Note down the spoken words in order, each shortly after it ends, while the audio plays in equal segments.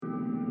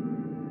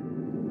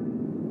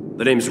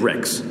The name's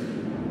Rex.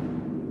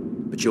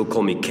 But you'll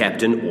call me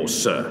Captain or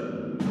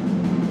Sir.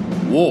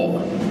 War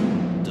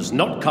does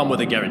not come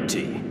with a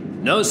guarantee.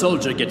 No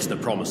soldier gets the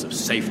promise of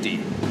safety.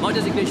 My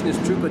designation is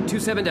Trooper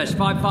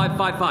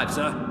 27-5555,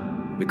 sir.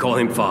 We call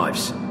him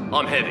Fives.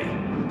 I'm Heavy.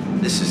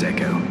 This is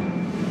Echo.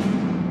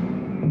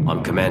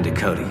 I'm Commander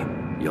Cody,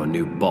 your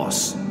new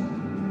boss.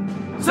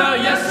 Sir,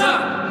 yes,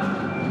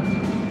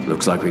 sir!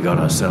 Looks like we got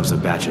ourselves a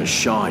batch of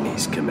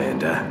shinies,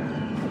 Commander.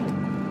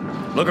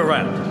 Look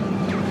around.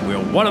 We're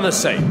one and the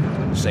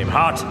same. Same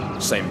heart,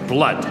 same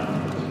blood.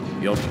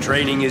 Your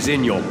training is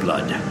in your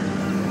blood.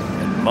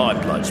 And my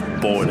blood's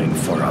boiling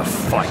for a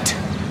fight.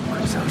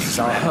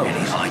 So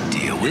any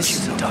idea what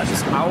this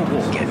is our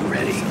war? Get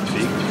ready.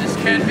 This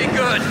can't be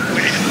good.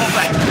 We need to pull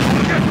back.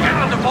 Get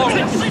on the boat.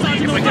 If we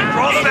can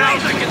draw them out,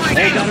 we can see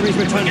them. All batteries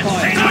return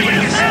fire.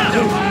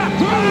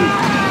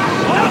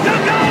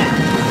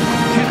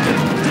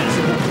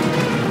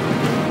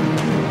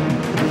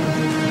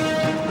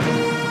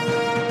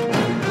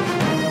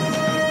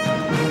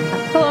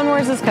 Clone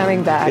Wars is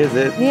coming back. Is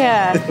it?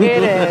 Yeah,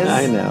 it is.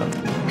 I know.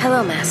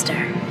 Hello,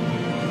 Master.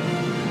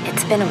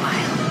 It's been a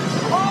while.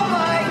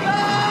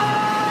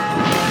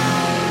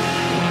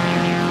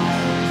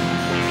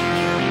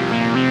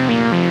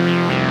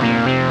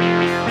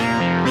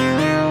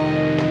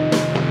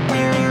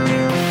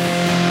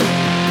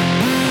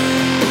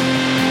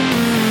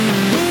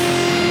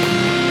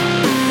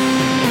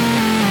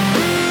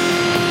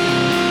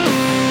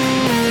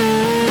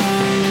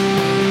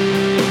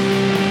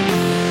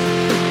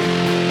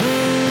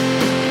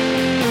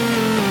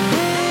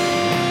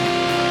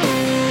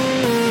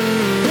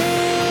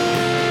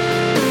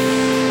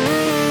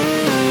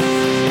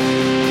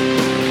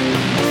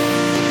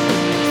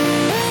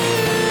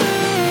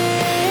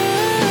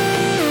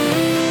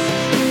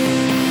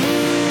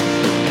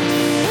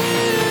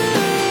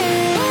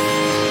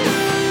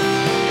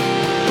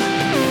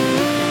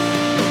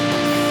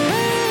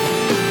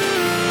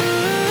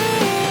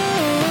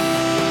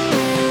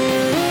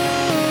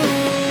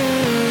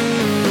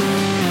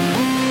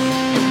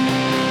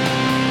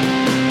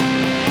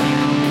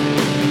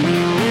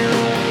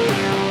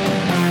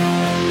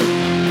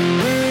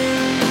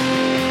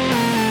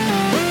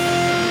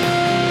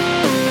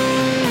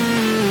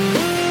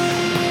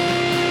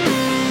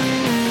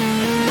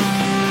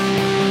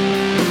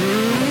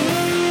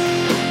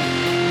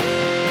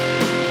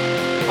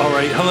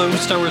 Hello,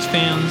 Star Wars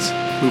fans,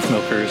 Boof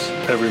Milkers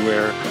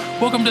everywhere.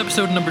 Welcome to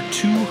episode number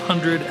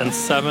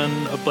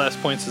 207 of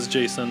Blast Points. This is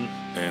Jason.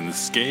 And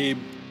this is Gabe.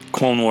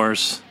 Clone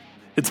Wars.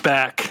 It's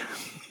back.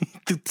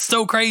 It's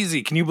so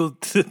crazy. Can you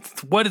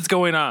believe what is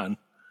going on?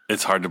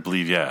 It's hard to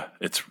believe, yeah.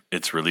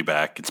 It's really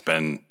back. It's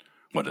been,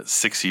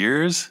 6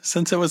 years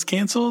since it was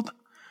canceled?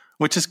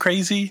 Which is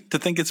crazy to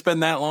think it's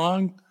been that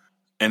long.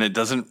 And it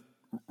doesn't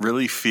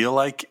really feel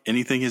like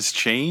anything has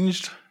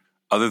changed.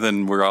 Other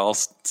than we're all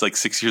like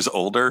 6 years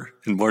older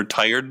and more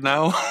tired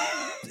now.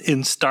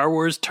 In Star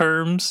Wars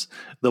terms,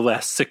 the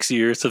last 6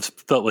 years have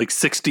felt like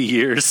 60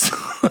 years.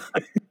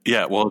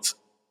 Yeah, well,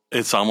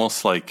 it's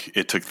almost like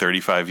it took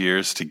 35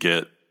 years to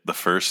get the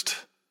first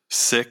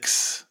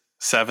 6,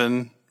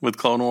 7 with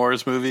Clone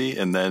Wars movie.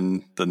 And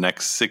then the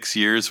next 6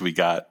 years, we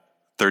got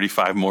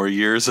 35 more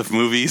years of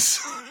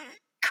movies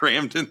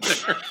crammed in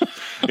there.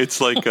 It's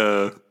like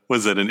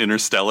was it an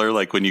Interstellar?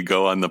 Like when you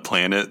go on the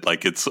planet,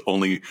 like it's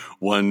only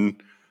one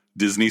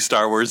Disney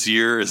Star Wars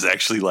year is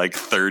actually like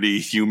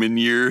 30 human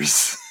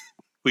years.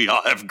 We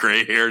all have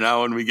gray hair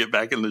now when we get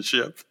back in the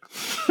ship.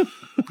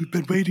 We've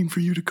been waiting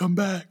for you to come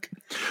back.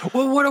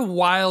 Well, what a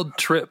wild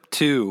trip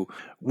too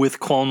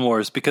with Clone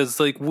Wars, because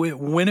like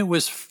when it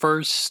was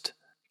first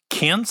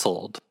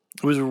canceled,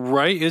 it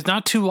was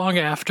not too long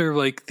after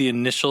like the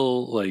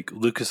initial like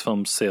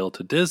Lucasfilm sale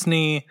to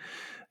Disney.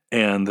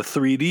 And the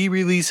 3D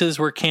releases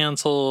were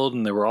canceled,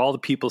 and there were all the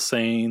people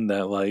saying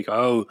that, like,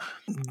 oh,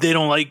 they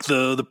don't like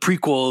the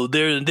prequel.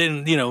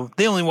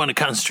 They only want to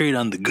concentrate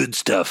on the good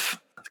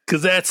stuff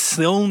because that's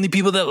the only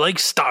people that like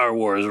Star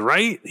Wars,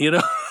 right? You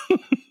know?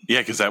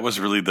 Yeah, because that was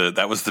really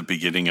the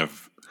beginning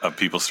of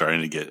people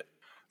starting to get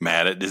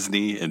mad at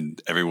Disney,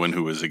 and everyone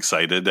who was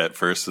excited at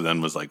first and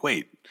then was like,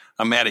 wait,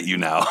 I'm mad at you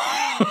now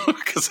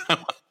because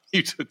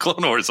you took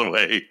Clone Wars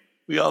away.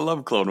 We all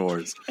love Clone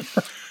Wars.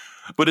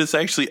 But it's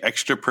actually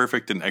extra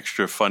perfect and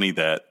extra funny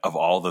that of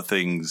all the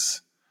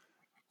things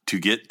to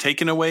get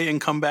taken away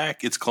and come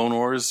back, it's Clone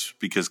Wars,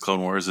 because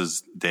Clone Wars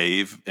is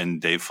Dave, and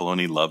Dave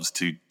Filoni loves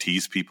to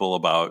tease people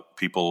about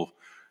people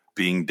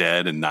being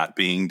dead and not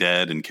being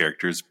dead, and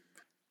characters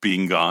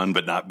being gone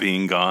but not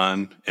being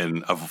gone.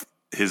 And of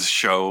his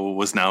show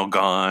was now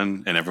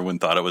gone, and everyone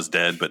thought it was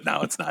dead, but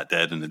now it's not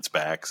dead and it's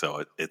back.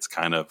 So it's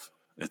kind of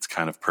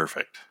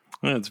perfect.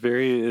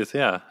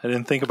 Yeah, I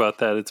didn't think about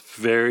that. It's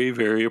very,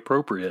 very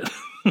appropriate.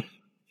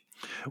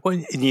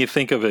 Well, and you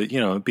think of it,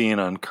 being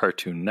on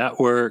Cartoon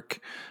Network,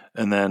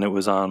 and then it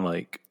was on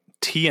like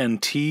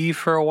TNT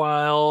for a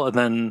while, and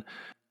then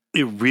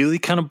it really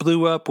kind of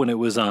blew up when it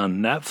was on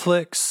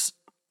Netflix,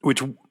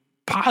 which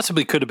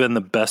possibly could have been the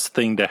best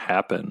thing to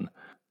happen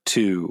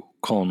to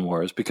Clone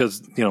Wars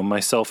because,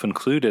 myself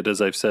included,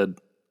 as I've said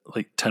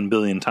like 10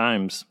 billion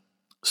times,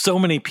 so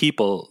many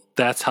people,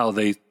 that's how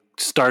they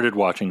started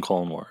watching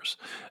Clone Wars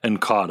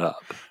and caught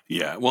up.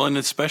 Yeah. Well, and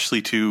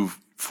especially too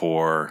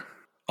for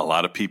a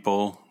lot of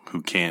people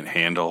who can't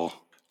handle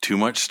too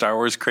much Star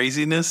Wars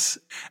craziness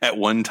at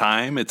one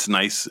time. It's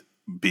nice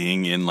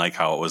being in like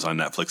how it was on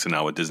Netflix and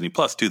now with Disney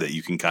Plus too, that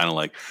you can kind of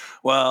like,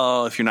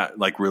 well, if you're not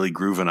like really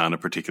grooving on a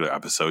particular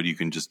episode, you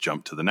can just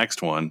jump to the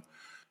next one,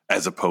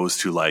 as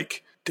opposed to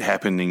like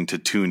happening to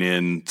tune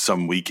in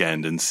some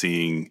weekend and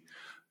seeing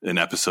an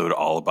episode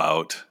all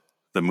about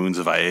the moons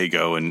of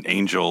Iago and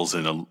angels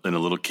and a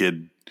little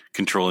kid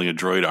controlling a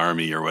droid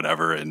army or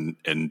whatever, and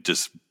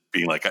just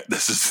being like,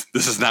 this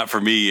is not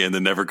for me, and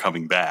then never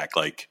coming back.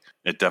 Like,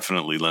 it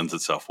definitely lends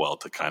itself well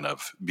to kind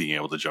of being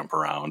able to jump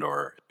around,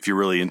 or if you're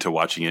really into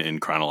watching it in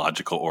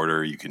chronological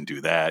order, you can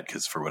do that,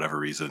 because for whatever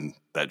reason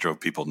that drove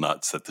people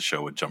nuts that the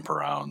show would jump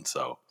around.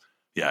 So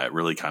yeah, it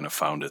really kind of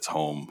found its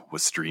home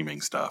with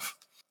streaming stuff.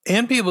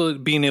 And people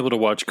being able to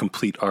watch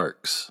complete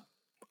arcs.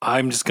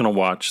 I'm just going to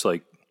watch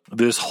like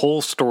this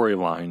whole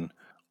storyline,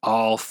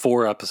 all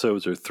 4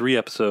 episodes or 3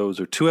 episodes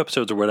or 2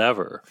 episodes or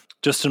whatever,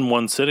 just in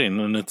one sitting.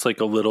 And it's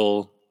like a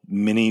little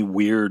mini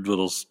weird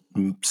little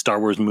Star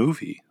Wars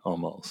movie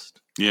almost.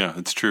 Yeah,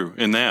 it's true.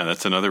 And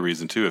that's another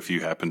reason too. If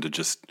you happen to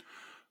just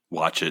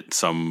watch it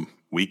some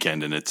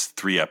weekend and it's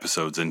 3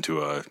 episodes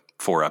into a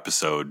 4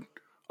 episode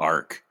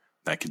arc,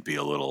 that could be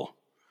a little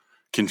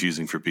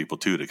confusing for people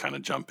too, to kind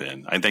of jump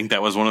in. I think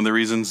that was one of the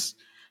reasons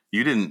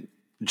you didn't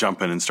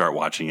jump in and start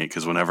watching it,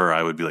 because whenever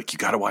I would be like, you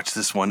got to watch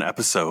this one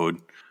episode,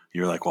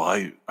 you're like, well,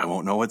 I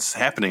won't know what's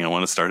happening. I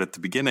want to start at the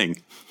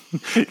beginning.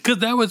 Because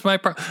that was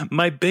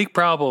my big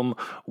problem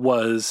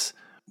was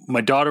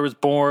my daughter was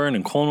born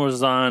and Clone Wars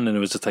was on, and it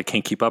was just, I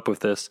can't keep up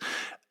with this.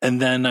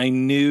 And then I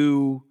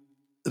knew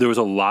there was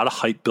a lot of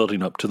hype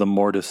building up to the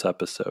Mortis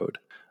episode.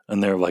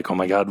 And they're like, oh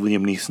my God,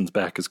 Liam Neeson's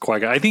back as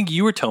Qui-Gon. I think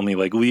you were telling me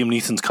like Liam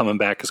Neeson's coming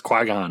back as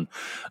Qui-Gon. And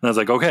I was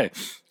like, okay,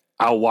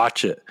 I'll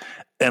watch it.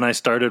 And I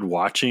started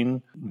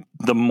watching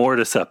the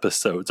Mortis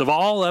episodes of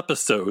all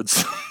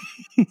episodes,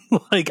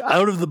 like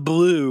out of the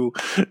blue.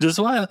 Just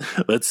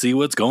let's see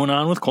what's going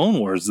on with Clone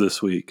Wars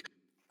this week.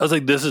 I was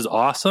like, this is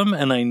awesome.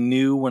 And I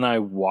knew when I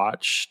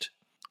watched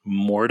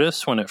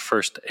Mortis when it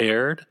first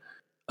aired,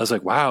 I was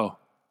like, wow,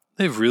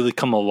 they've really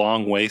come a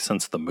long way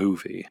since the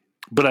movie.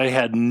 But I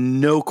had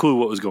no clue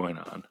what was going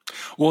on.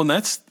 Well, and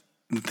that's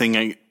the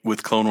thing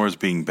with Clone Wars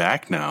being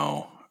back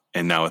now,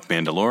 and now with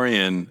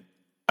Mandalorian,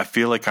 I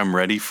feel like I'm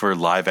ready for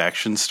live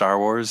action Star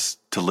Wars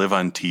to live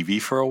on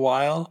TV for a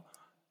while.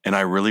 And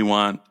I really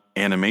want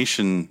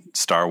animation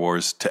Star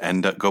Wars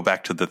to go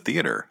back to the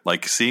theater.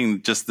 Like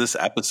seeing just this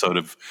episode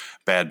of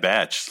Bad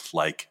Batch,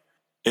 like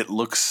it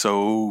looks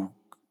so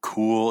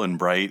cool and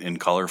bright and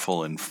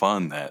colorful and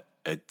fun that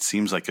it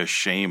seems like a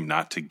shame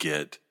not to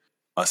get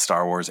a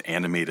Star Wars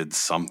animated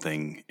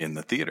something in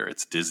the theater.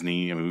 It's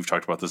Disney. I mean, we've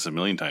talked about this a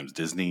million times.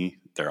 Disney,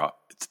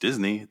 it's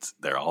Disney.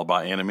 They're all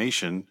about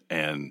animation.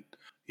 And,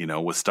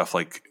 with stuff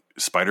like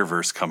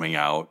Spider-Verse coming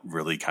out,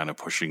 really kind of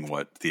pushing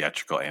what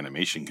theatrical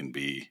animation can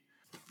be,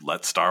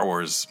 let Star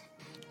Wars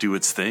do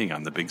its thing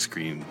on the big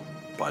screen,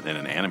 but in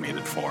an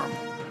animated form.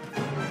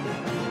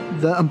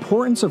 The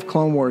importance of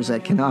Clone Wars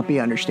that cannot be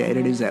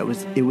understated is that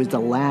it was the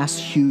last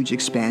huge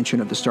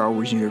expansion of the Star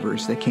Wars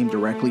universe that came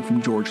directly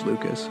from George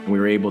Lucas. We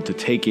were able to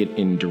take it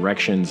in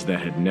directions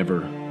that had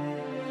never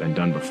been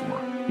done before.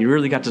 You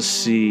really got to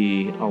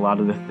see a lot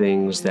of the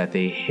things that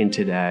they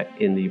hinted at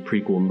in the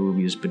prequel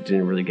movies but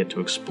didn't really get to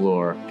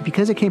explore.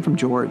 Because it came from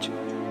George,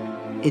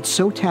 it's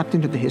so tapped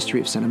into the history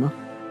of cinema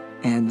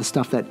and the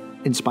stuff that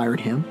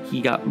inspired him.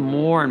 He got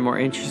more and more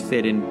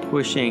interested in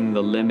pushing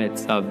the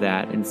limits of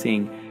that and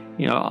seeing,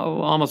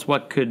 almost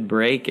what could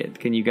break it.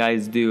 Can you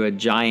guys do a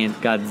giant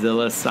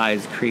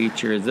Godzilla-sized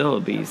creature,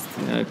 Zilla Beast?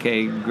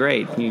 Okay,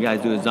 great. Can you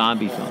guys do a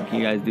zombie film? Can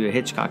you guys do a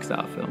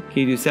Hitchcock-style film? Can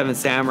you do Seven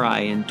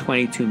Samurai in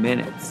 22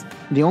 minutes?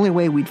 The only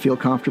way we'd feel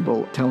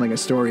comfortable telling a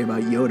story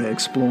about Yoda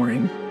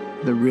exploring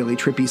the really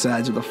trippy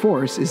sides of the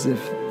Force is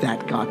if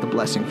that got the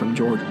blessing from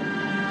George.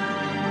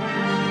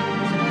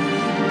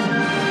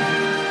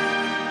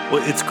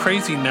 Well, it's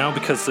crazy now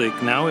because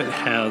now it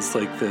has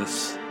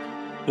this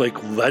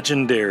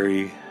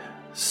legendary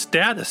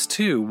status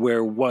too,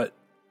 where what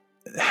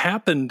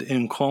happened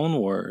in Clone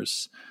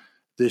Wars,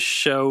 this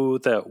show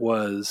that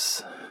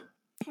was,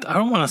 I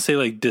don't want to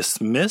say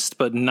dismissed,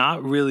 but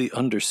not really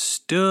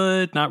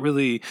understood,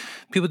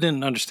 people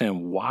didn't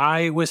understand why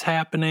it was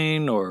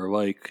happening or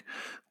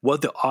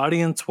what the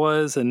audience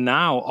was. And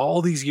now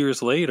all these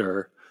years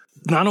later,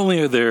 not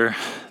only are there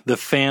the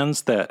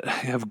fans that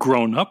have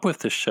grown up with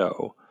the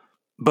show,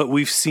 but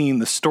we've seen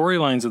the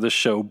storylines of the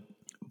show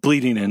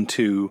bleeding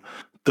into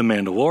The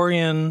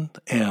Mandalorian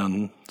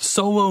and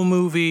Solo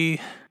movie.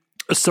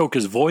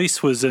 Ahsoka's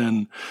voice was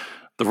in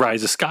The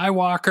Rise of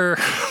Skywalker.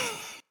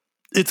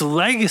 Its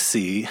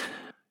legacy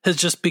has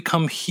just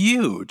become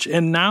huge.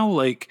 And now,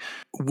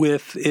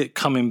 with it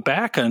coming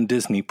back on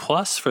Disney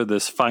Plus for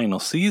this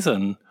final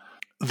season,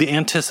 the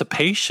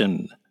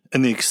anticipation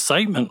and the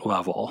excitement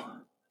level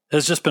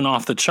has just been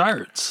off the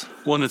charts.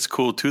 Well, and it's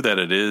cool too that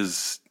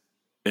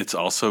it's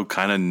also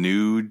kind of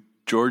new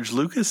George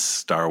Lucas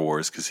Star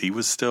Wars, because he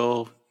was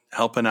still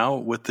helping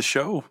out with the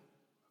show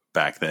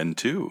back then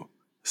too.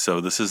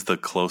 So this is the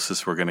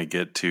closest we're going to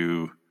get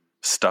to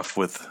stuff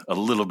with a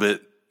little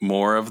bit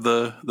more of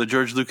the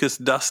George Lucas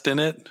dust in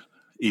it,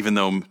 even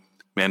though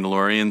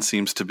Mandalorian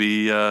seems to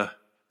be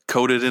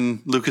coated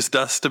in Lucas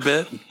dust a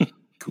bit.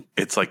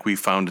 It's like we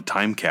found a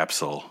time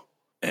capsule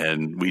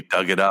and we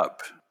dug it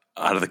up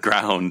out of the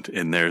ground,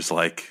 and there's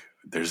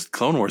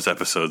Clone Wars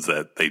episodes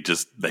that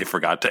they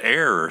forgot to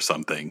air or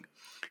something.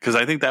 Because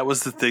I think that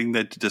was the thing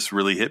that just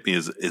really hit me,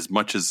 is as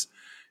much as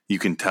you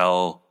can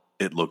tell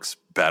it looks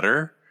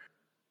better,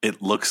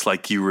 it looks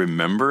like you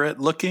remember it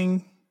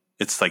looking.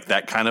 It's like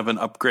that kind of an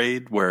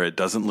upgrade where it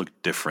doesn't look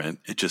different.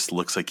 It just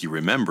looks like you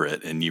remember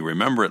it, and you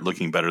remember it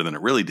looking better than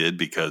it really did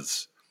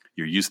because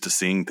you're used to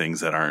seeing things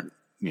that aren't,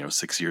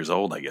 6 years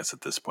old, I guess, at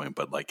this point.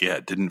 But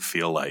it didn't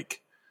feel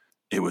like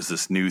it was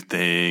this new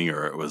thing,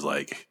 or it was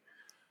like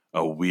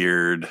a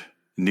weird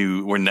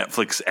new, where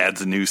Netflix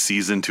adds a new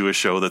season to a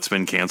show that's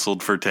been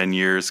canceled for 10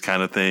 years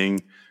kind of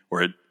thing,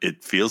 where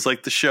it feels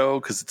like the show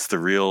because it's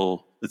the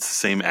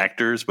same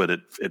actors, but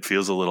it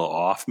feels a little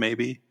off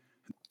maybe.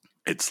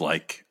 It's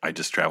like I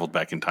just traveled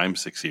back in time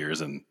 6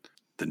 years and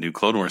the new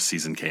Clone Wars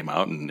season came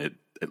out, and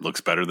it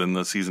looks better than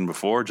the season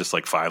before, just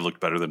like 5 looked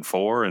better than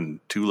 4 and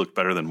 2 looked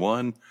better than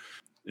 1.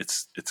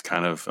 It's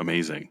kind of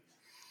amazing.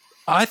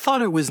 I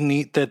thought it was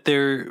neat that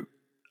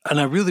and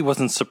I really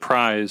wasn't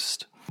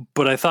surprised,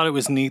 but I thought it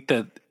was neat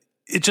that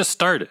it just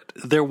started.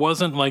 There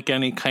wasn't like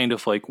any kind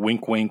of like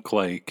wink, wink,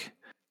 like,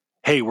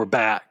 hey, we're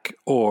back,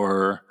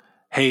 or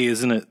hey,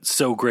 isn't it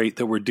so great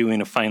that we're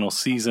doing a final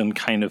season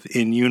kind of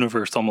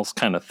in-universe almost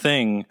kind of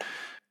thing.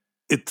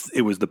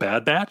 It was the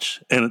Bad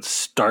Batch, and it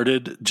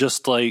started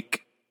just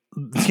like,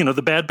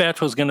 the Bad Batch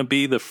was going to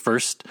be the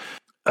first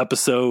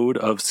episode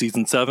of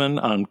season 7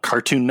 on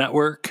Cartoon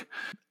Network,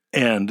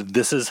 and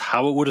this is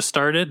how it would have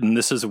started, and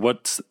this is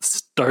what's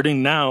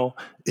starting now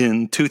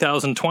in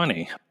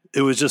 2020.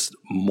 It was just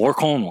more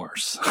Clone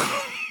Wars.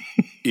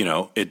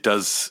 It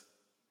does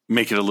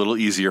make it a little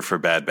easier for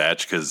Bad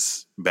Batch,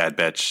 because Bad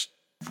Batch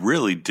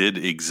really did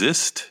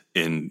exist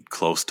in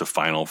close to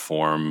final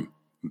form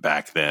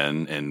back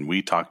then, and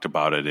we talked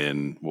about it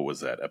in, what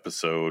was that,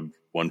 episode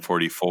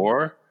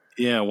 144?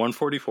 Yeah,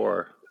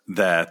 144.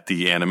 That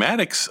the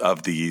animatics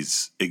of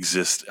these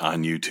exist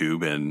on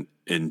YouTube,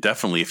 and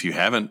definitely if you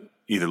haven't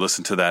either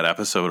listened to that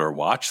episode or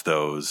watched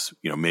those,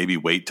 maybe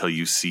wait till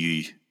you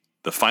see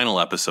the final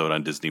episode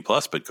on Disney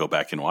Plus, but go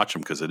back and watch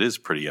them, because it is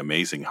pretty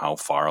amazing how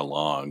far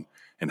along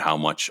and how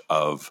much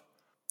of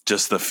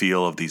just the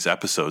feel of these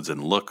episodes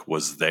and look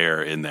was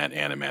there in that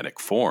animatic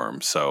form.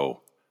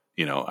 So,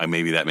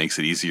 maybe that makes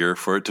it easier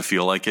for it to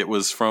feel like it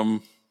was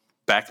from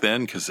back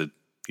then, because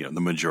the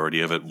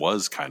majority of it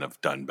was kind of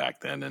done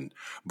back then.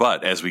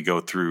 But as we go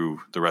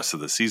through the rest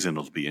of the season,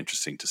 it'll be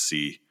interesting to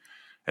see,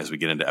 as we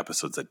get into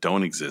episodes that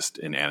don't exist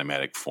in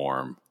animatic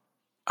form,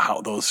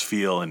 how those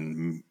feel,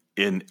 and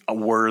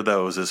were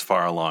those as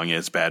far along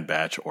as Bad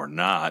Batch or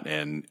not?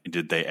 And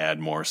did they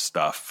add more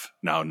stuff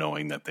now,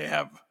 knowing that they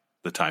have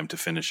the time to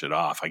finish it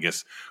off? I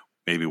guess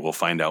maybe we'll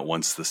find out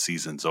once the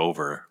season's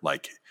over,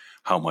 like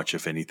how much,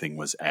 if anything,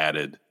 was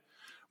added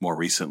more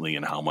recently,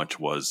 and how much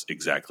was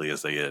exactly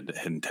as they had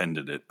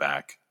intended it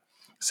back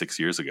 6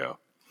 years ago.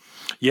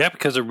 Yeah,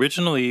 because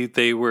originally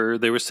they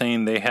were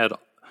saying they had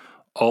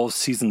all of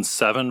season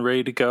 7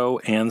 ready to go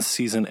and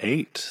season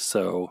 8.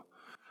 So,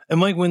 and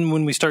like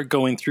when we start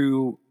going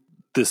through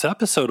this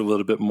episode a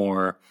little bit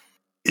more,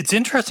 it's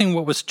interesting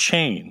what was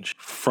changed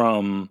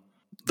from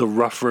the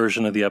rough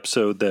version of the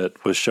episode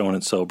that was shown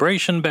at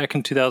Celebration back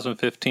in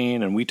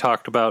 2015, and we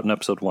talked about in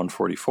episode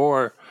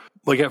 144.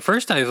 Like at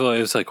first I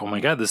was like, oh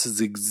my God, this is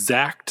the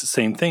exact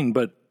same thing,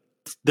 but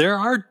there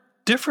are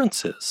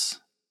differences.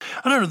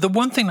 I don't know. The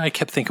one thing I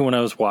kept thinking when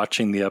I was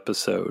watching the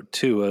episode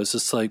too, I was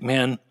just like,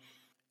 man,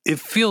 it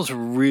feels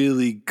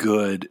really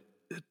good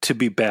to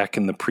be back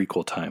in the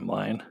prequel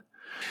timeline.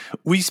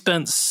 We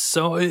spent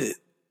so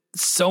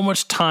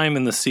much time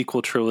in the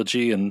sequel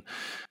trilogy, and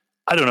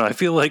I don't know, I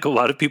feel like a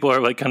lot of people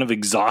are like kind of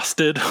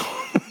exhausted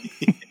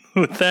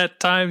with that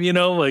time,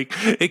 like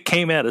it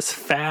came at us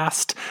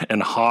fast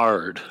and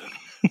hard.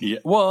 Yeah,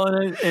 well,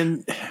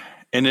 and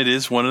it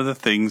is one of the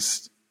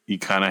things you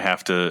kind of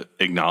have to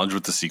acknowledge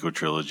with the sequel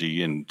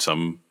trilogy, and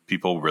some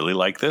people really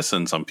like this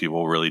and some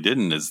people really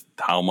didn't, is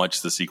how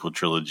much the sequel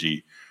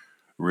trilogy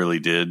really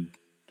did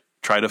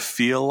try to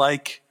feel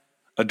like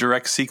a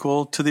direct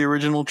sequel to the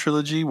original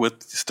trilogy,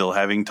 with still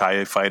having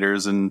TIE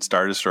fighters and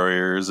Star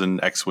Destroyers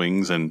and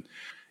X-Wings, and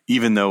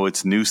even though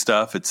it's new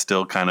stuff, it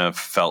still kind of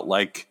felt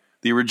like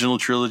the original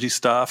trilogy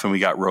stuff. And we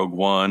got Rogue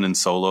One and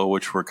Solo,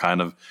 which were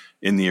kind of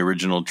in the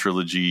original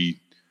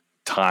trilogy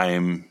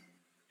time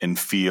and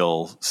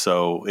feel.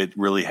 So it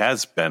really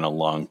has been a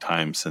long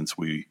time since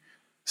we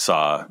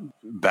saw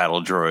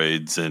battle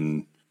droids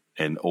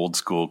and old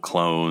school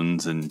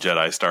clones and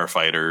Jedi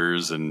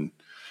starfighters and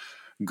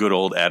good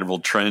old Admiral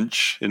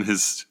Trench in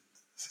his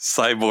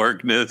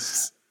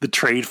cyborgness. the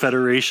Trade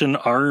Federation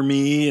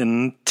army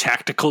and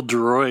tactical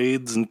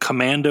droids and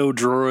commando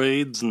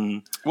droids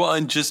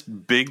and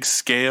just big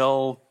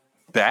scale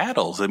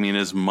battles. I mean,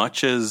 as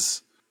much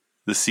as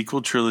the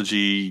sequel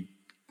trilogy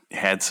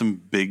had some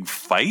big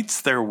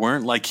fights, there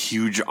weren't like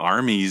huge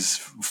armies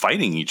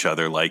fighting each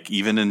other. Like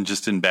even in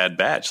Bad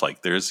Batch,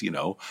 like there's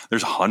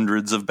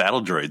hundreds of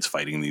battle droids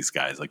fighting these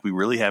guys. Like we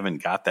really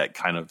haven't got that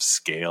kind of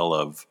scale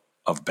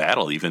of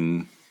battle,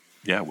 even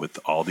with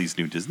all these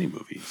new Disney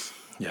movies.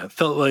 Yeah, it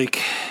felt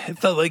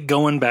like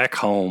going back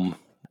home.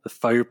 The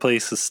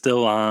fireplace is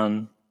still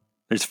on.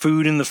 There's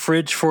food in the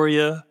fridge for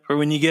you for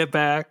when you get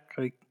back.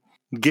 Like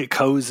get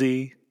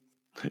cozy.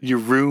 Your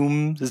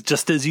room is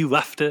just as you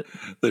left it.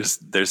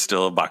 There's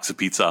still a box of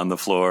pizza on the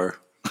floor.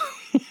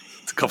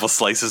 There's a couple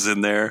slices in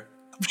there.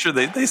 I'm sure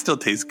they still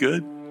taste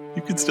good.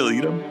 You can still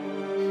eat them.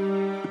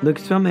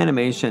 Lucasfilm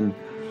Animation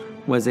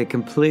was a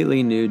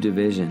completely new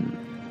division.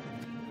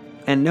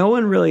 And no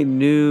one really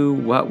knew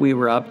what we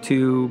were up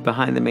to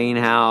behind the main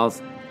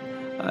house.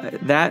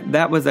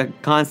 That was a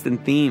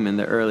constant theme in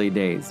the early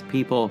days.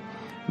 People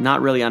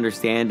not really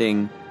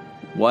understanding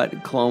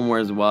what Clone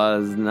Wars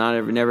was,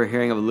 never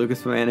hearing of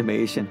Lucasfilm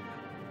Animation.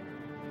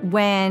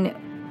 When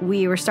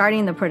we were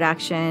starting the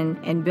production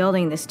and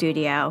building the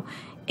studio,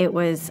 it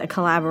was a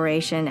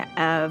collaboration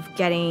of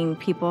getting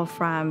people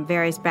from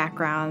various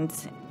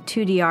backgrounds,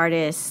 2D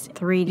artists,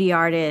 3D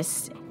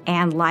artists,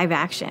 and live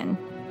action.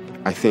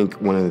 I think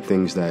one of the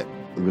things that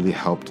really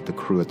helped the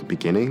crew at the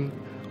beginning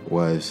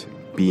was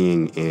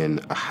being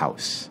in a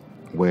house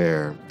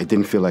where it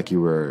didn't feel like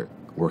you were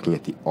working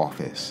at the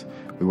office.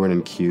 We weren't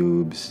in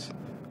cubes.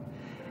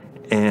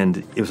 And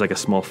it was like a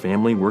small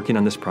family working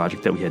on this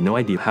project that we had no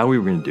idea how we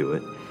were going to do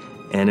it.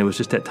 And it was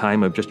just that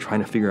time of just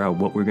trying to figure out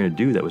what we were going to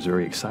do that was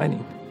very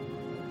exciting.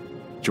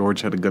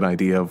 George had a good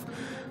idea of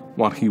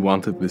what he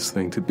wanted this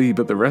thing to be,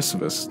 but the rest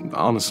of us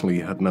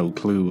honestly had no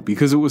clue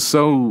because it was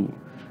so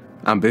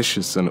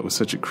ambitious and it was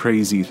such a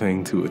crazy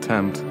thing to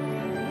attempt. All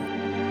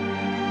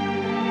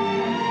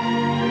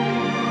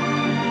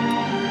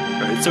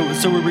right,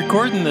 so we're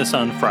recording this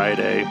on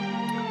Friday.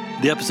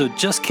 The episode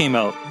just came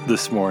out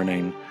this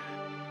morning.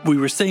 We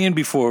were saying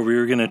before we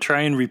were going to try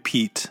and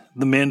repeat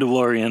The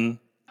Mandalorian,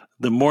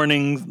 the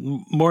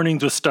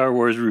mornings with Star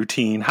Wars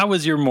routine. How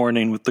was your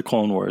morning with the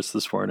Clone Wars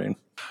this morning?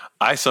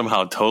 I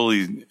somehow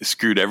totally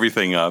screwed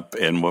everything up,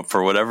 and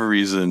for whatever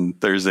reason,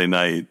 Thursday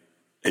night,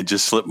 it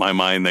just slipped my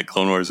mind that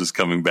Clone Wars was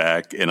coming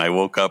back, and I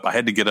woke up. I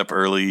had to get up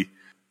early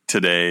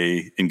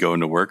today and go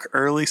into work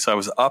early, so I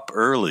was up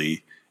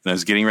early, and I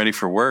was getting ready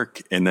for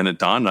work, and then it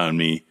dawned on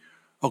me,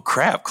 oh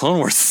crap, Clone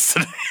Wars is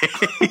today.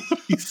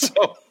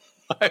 So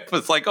I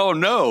was like, oh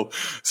no.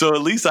 So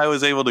at least I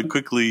was able to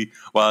quickly,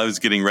 while I was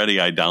getting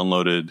ready, I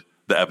downloaded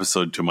the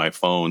episode to my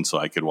phone so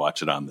I could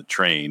watch it on the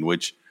train,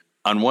 which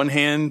on one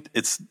hand,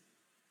 it's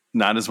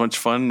not as much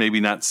fun,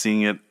 maybe not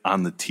seeing it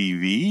on the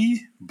TV,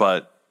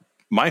 but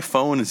my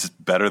phone is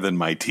better than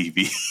my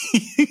TV.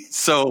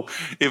 So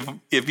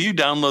if you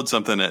download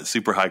something at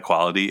super high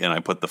quality and I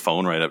put the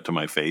phone right up to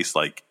my face,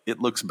 like it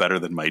looks better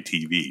than my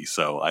TV.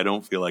 So I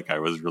don't feel like I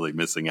was really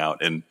missing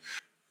out. And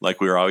like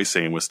we were always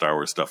saying with Star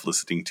Wars stuff,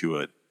 listening to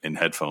it in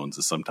headphones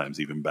is sometimes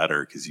even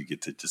better because you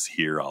get to just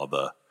hear all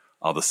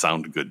the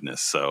sound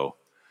goodness. So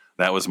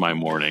that was my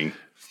morning.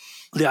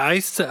 Yeah, I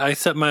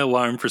set my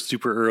alarm for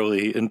super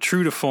early, and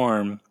true to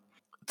form,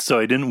 so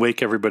I didn't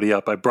wake everybody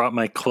up. I brought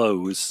my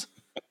clothes,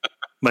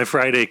 my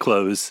Friday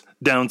clothes,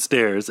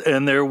 downstairs,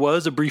 and there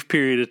was a brief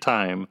period of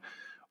time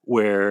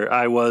where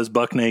I was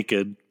buck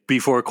naked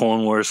before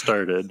Clone Wars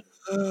started.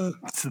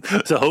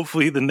 So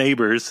hopefully the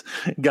neighbors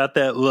got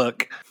that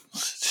look.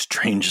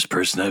 Strangest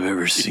person I've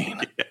ever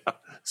seen. Yeah.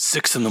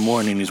 6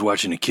 a.m, he's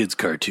watching a kid's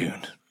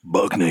cartoon,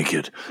 buck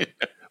naked. Yeah.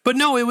 But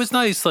no, it was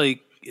nice.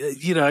 Like,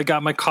 I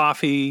got my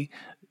coffee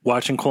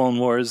watching Clone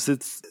Wars.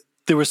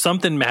 There was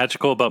something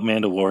magical about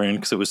Mandalorian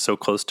because it was so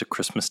close to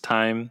Christmas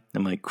time,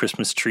 and like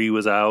Christmas tree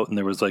was out, and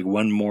there was like the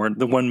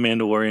one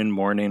Mandalorian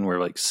morning where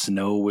like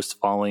snow was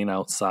falling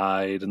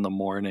outside in the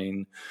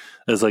morning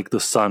as like the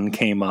sun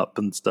came up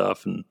and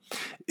stuff, and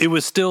it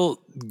was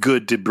still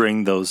good to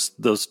bring those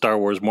Star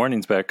Wars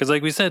mornings back because,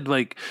 like we said,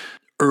 like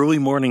early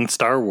morning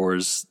Star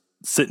Wars,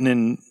 sitting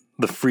in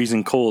the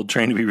freezing cold,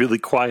 trying to be really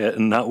quiet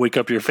and not wake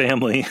up your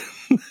family.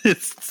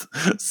 It's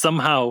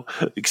somehow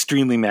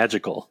extremely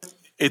magical.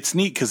 It's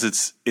neat because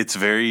it's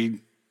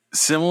very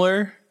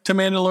similar to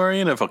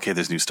Mandalorian of, okay,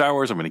 there's new Star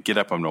Wars, I'm going to get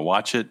up, I'm going to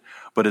watch it.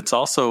 But it's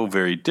also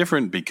very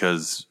different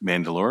because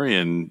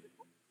Mandalorian,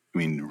 I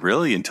mean,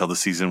 really until the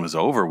season was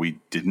over, we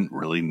didn't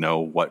really know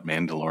what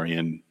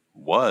Mandalorian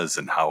was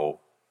and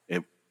how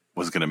it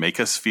was going to make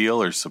us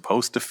feel or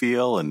supposed to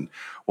feel, and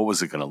what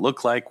was it going to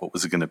look like, what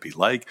was it going to be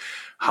like,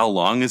 how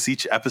long is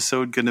each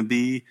episode going to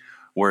be,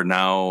 where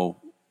now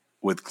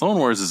with Clone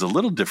Wars is a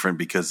little different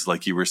because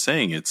like you were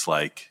saying, it's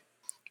like,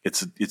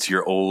 it's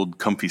your old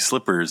comfy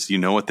slippers. You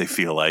know what they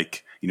feel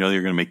like. You know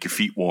they're going to make your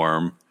feet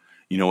warm.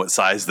 You know what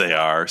size they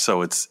are.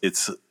 So it's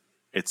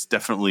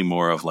definitely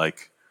more of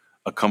like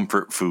a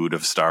comfort food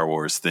of Star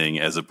Wars thing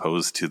as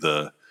opposed to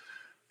the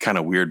kind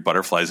of weird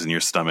butterflies in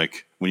your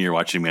stomach when you're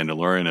watching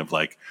Mandalorian of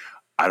like,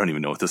 I don't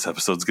even know what this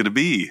episode's going to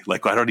be.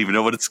 Like, I don't even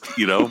know what it's,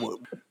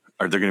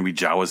 are there going to be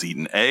Jawas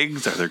eating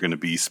eggs? Are there going to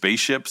be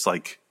spaceships?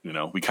 Like,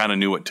 we kind of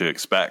knew what to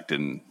expect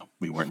and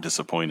we weren't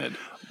disappointed.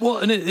 Well,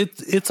 and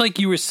it's like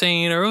you were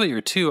saying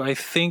earlier too. I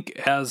think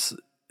as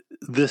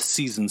this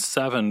season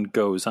 7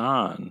 goes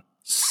on,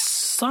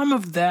 some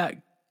of that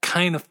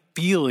kind of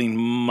feeling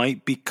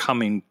might be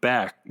coming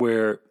back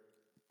where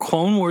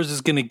Clone Wars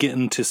is going to get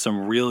into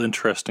some real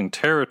interesting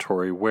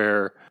territory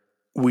where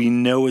we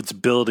know it's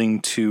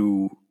building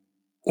to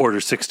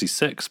Order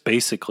 66,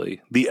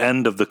 basically, the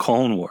end of the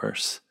Clone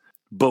Wars.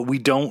 But we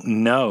don't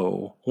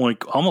know,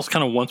 like almost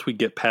kind of once we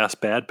get past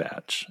Bad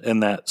Batch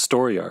and that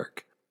story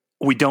arc,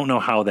 we don't know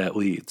how that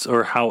leads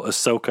or how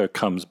Ahsoka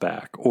comes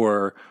back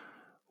or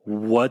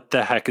what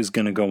the heck is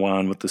going to go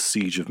on with the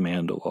Siege of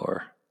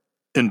Mandalore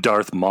and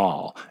Darth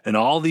Maul and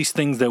all these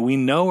things that we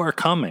know are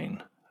coming.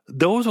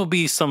 Those will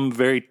be some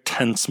very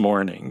tense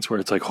mornings where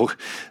it's like, oh,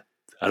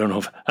 I don't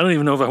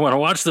even know if I want to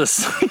watch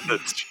this.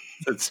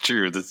 That's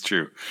true.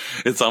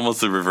 It's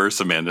almost the reverse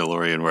of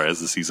Mandalorian, where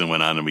as the season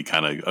went on and we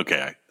kind of,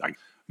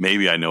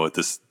 maybe I know what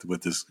this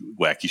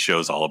wacky show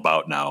is all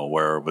about now,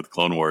 where with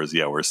Clone Wars,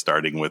 we're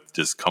starting with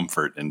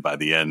discomfort. And by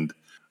the end,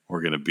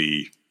 we're going to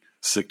be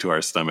sick to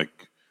our stomach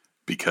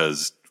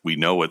because we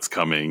know what's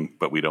coming,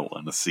 but we don't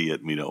want to see it.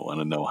 And we don't want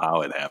to know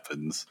how it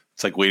happens.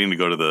 It's like waiting to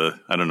go to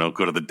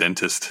the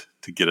dentist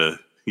to get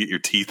your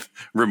teeth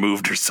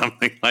removed or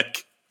something.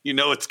 Like,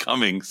 it's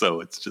coming, so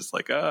it's just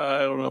like,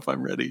 I don't know if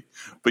I'm ready.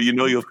 But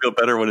you'll feel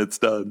better when it's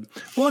done.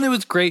 Well, and it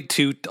was great,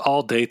 too,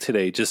 all day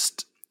today,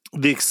 just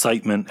the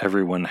excitement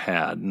everyone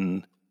had.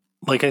 And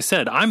like I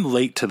said, I'm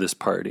late to this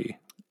party.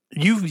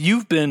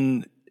 You've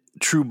been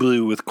true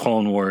blue with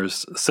Clone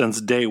Wars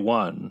since day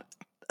one.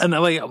 And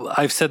like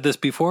I've said this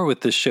before with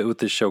this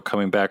show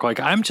coming back, like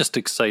I'm just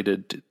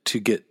excited to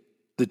get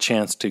the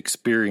chance to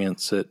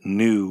experience it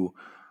new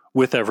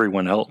with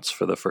everyone else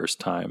for the first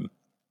time.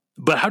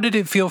 But how did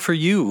it feel for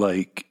you,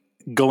 like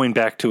going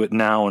back to it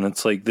now, and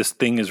it's like this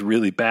thing is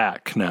really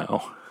back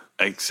now?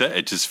 Like I said,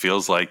 it just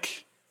feels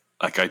like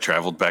I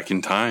traveled back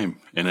in time,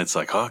 and it's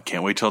like, oh,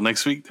 can't wait till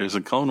next week. There's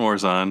a Clone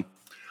Wars on. I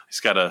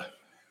just gotta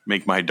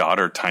make my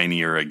daughter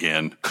tinier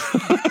again,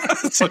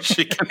 so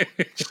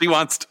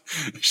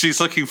she's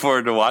looking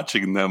forward to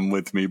watching them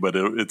with me. But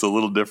it's a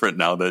little different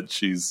now that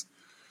she's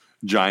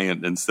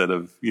giant instead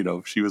of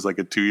she was like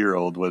a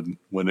 2-year-old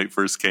when it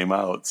first came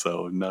out.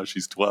 So now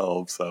she's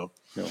 12. So.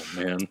 Oh,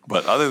 man.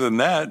 But other than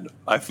that,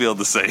 I feel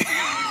the same.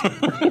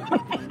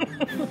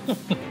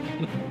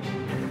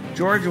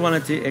 George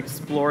wanted to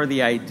explore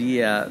the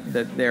idea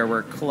that there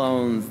were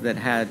clones that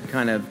had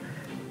kind of,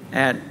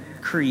 at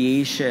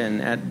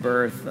creation, at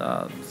birth,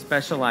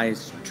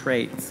 specialized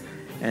traits.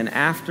 And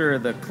after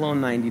the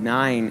Clone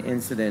 99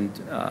 incident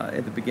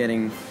at the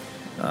beginning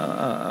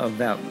of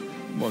that,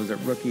 what was it,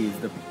 Rookies,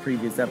 the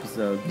previous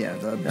episode? Yeah,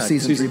 the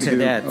season 2.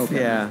 Cadets, okay.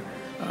 Yeah.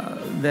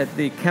 That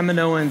the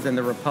Kaminoans and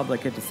the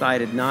Republic had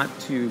decided not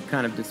to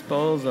kind of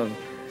dispose of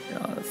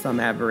some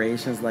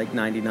aberrations like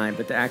 99,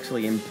 but to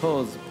actually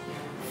impose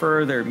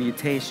further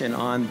mutation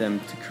on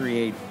them to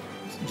create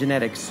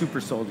genetic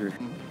super soldiers.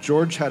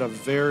 George had a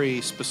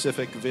very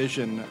specific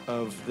vision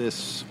of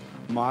this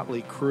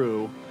motley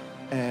crew,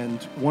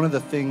 and one of the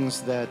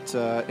things that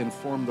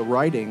informed the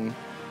writing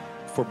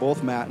for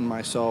both Matt and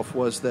myself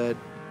was that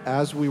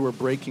as we were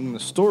breaking the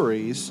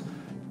stories,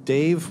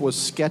 Dave was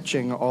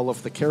sketching all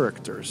of the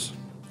characters,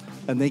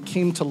 and they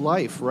came to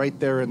life right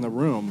there in the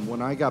room.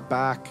 When I got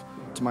back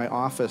to my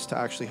office to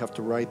actually have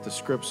to write the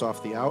scripts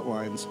off the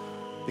outlines,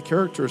 the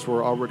characters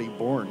were already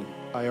born.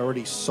 I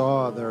already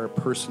saw their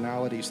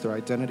personalities, their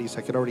identities.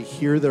 I could already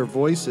hear their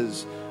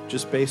voices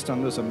just based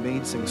on those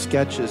amazing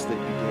sketches that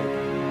you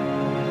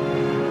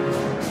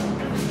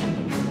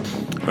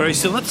did. All right,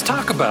 so let's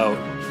talk about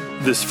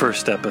this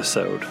first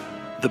episode,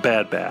 The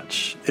Bad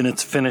Batch, in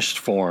its finished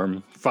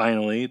form,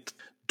 finally.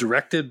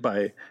 Directed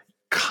by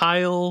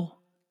Kyle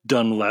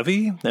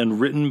Dunleavy and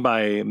written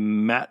by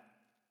Matt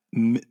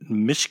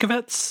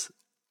Mishkovitz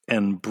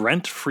and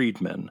Brent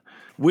Friedman.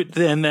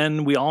 And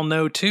then we all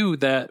know, too,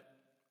 that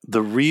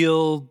the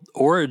real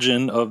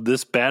origin of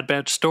this Bad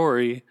Batch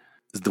story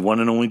is the one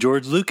and only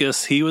George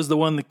Lucas. He was the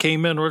one that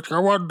came in with, I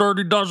want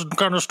Dirty Dozen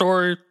kind of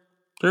story.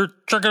 Here,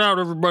 check it out,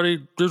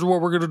 everybody. This is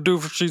what we're going to do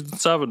for season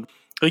 7.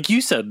 Like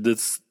you said,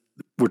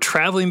 we're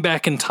traveling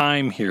back in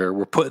time here.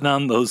 We're putting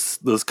on those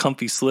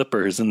comfy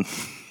slippers, and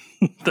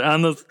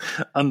on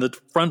the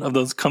front of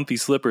those comfy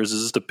slippers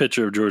is just a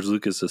picture of George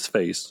Lucas's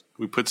face.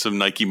 We put some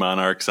Nike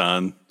Monarchs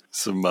on,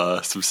 some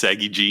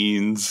saggy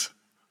jeans,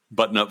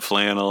 button-up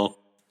flannel,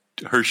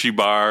 Hershey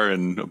bar,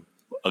 and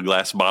a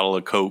glass bottle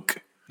of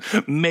Coke.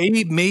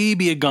 Maybe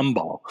a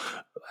gumball.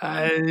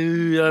 I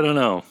don't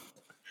know.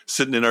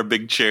 Sitting in our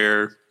big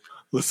chair,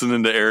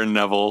 listening to Aaron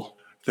Neville,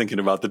 thinking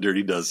about the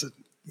Dirty Dozen.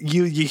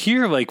 You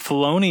hear like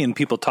Filoni and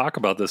people talk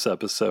about this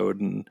episode,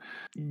 and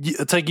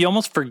it's like you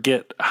almost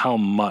forget how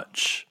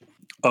much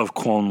of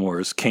Clone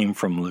Wars came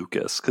from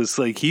Lucas, because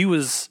like he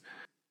was,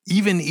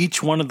 even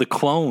each one of the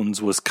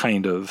clones was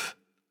kind of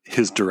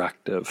his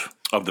directive.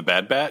 Of the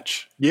Bad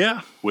Batch?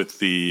 Yeah. With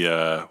the,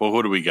 well,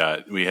 what do we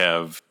got? We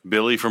have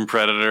Billy from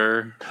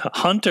Predator.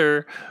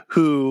 Hunter,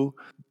 who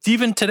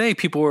even today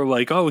people were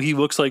like, oh, he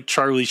looks like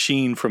Charlie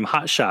Sheen from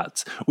Hot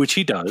Shots, which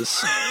he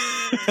does.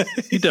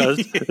 He does.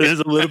 Yeah. There's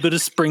a little bit of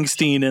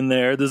Springsteen in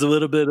there. There's a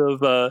little bit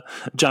of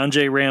John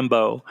J.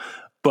 Rambo.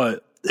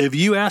 But if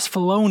you ask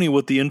Filoni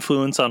what the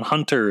influence on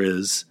Hunter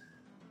is,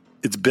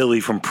 it's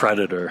Billy from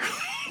Predator,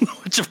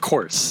 which of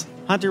course.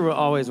 Hunter will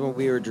always, when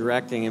we were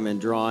directing him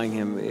and drawing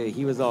him,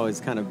 he was always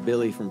kind of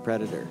Billy from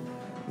Predator.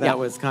 That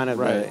was kind of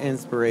the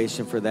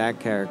inspiration for that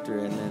character.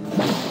 And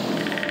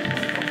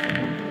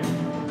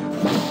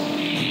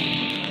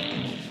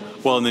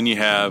then you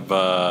have,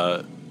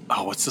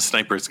 what's the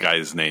sniper's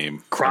guy's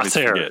name?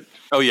 Crosshair.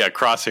 Oh, yeah,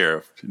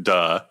 Crosshair.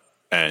 Duh.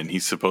 And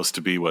he's supposed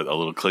to be, a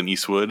little Clint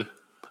Eastwood?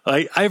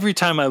 Every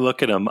time I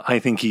look at him, I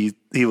think he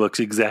looks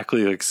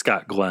exactly like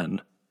Scott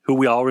Glenn, who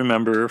we all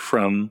remember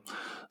from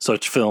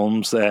such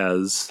films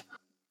as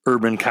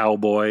Urban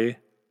Cowboy,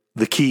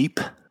 The Keep,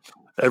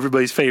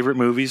 everybody's favorite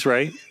movies,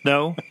 right?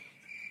 No?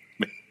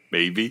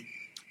 Maybe.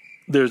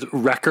 There's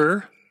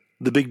Wrecker,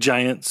 the big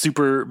giant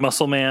super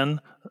muscle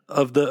man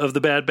of the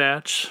Bad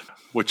Batch.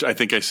 Which I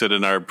think I said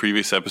in our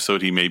previous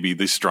episode, he may be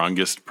the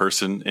strongest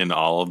person in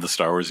all of the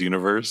Star Wars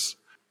universe.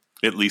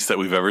 At least that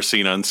we've ever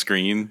seen on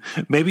screen.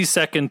 Maybe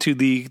second to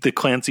the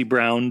Clancy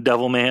Brown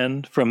Devil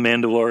Man from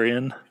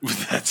Mandalorian.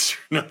 That's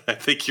true. No, I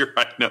think you're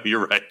right. No,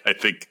 you're right. I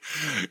think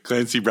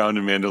Clancy Brown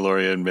and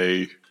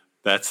Mandalorian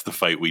that's the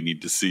fight we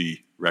need to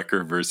see.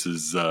 Wrecker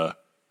versus,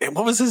 and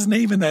what was his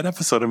name in that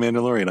episode of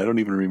Mandalorian? I don't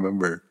even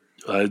remember.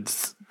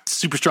 It's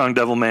super strong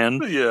Devil Man.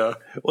 Yeah.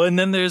 Well, and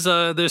then there's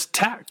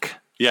Tech.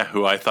 Yeah,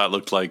 who I thought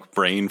looked like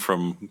Brain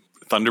from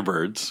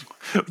Thunderbirds.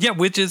 Yeah,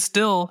 which is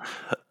still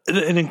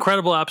an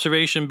incredible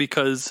observation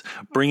because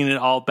bringing it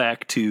all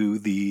back to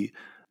the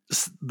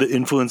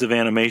influence of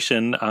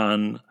animation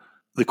on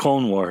the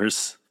Clone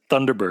Wars,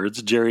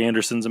 Thunderbirds, Jerry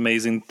Anderson's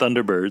amazing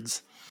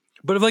Thunderbirds.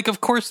 But of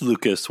course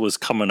Lucas was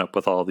coming up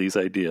with all these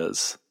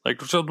ideas.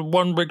 So the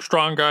one big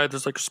strong guy,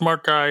 there's a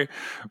smart guy.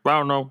 I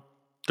don't know.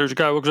 There's a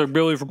guy who looks like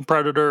Billy from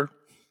Predator.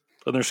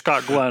 And there's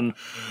Scott Glenn.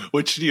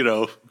 Which,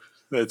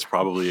 that's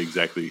probably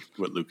exactly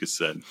what Lucas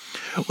said.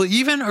 Well,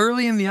 even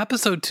early in the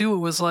episode, too, it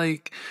was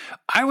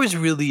I was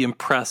really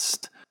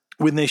impressed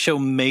when they show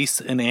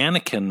Mace and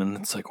Anakin, and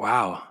it's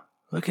wow,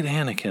 look at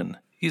Anakin.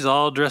 He's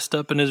all dressed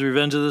up in his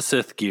Revenge of the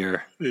Sith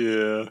gear.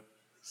 Yeah,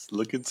 it's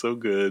looking so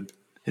good.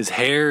 His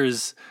hair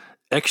is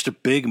extra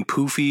big and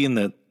poofy, and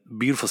the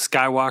beautiful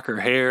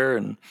Skywalker hair.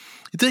 And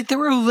there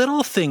were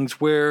little things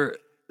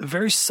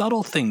very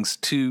subtle things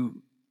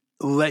to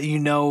let you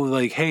know,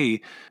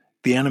 hey,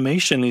 the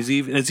animation is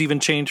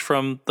even changed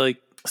from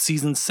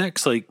season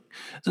 6.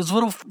 There's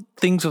little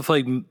things with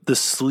the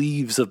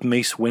sleeves of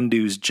Mace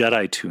Windu's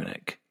Jedi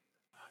tunic.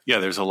 Yeah,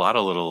 there's a lot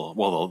of little.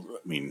 Well,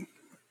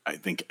 I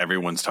think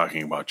everyone's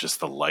talking about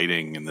just the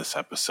lighting in this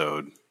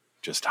episode,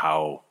 just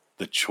how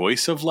the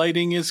choice of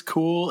lighting is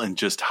cool, and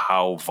just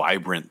how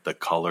vibrant the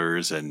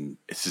colors, and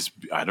it's just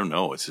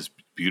it's just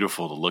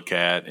beautiful to look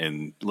at,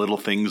 and little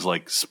things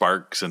like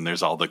sparks, and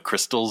there's all the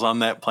crystals on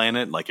that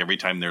planet. Every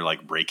time they're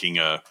breaking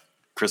a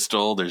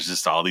crystal, there's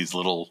just all these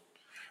little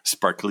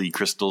sparkly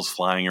crystals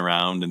flying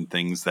around and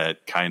things that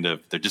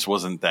there just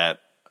wasn't that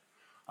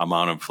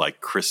amount of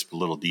crisp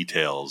little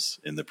details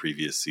in the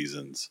previous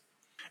seasons.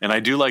 And I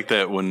do like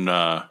that when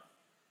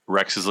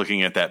Rex is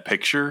looking at that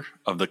picture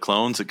of the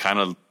clones, it kind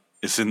of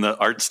is in the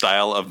art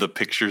style of the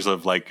pictures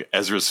of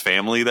Ezra's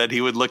family that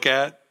he would look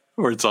at,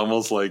 where it's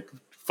almost like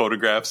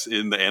photographs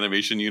in the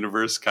animation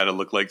universe kind of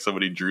look like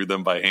somebody drew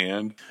them by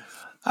hand.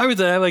 I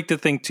like to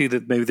think too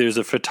that maybe there's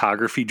a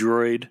photography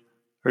droid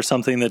or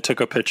something that took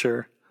a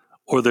picture,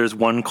 or there's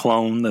one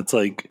clone that's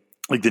like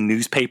the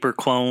newspaper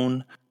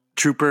clone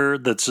trooper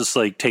that's just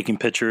taking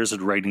pictures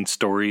and writing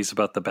stories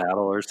about the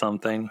battle or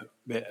something.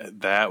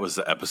 That was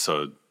the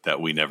episode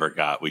that we never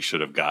got. We should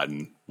have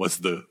gotten was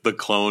the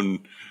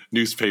clone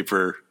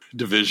newspaper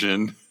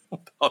division.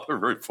 All the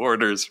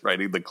reporters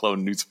writing the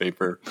clone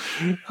newspaper.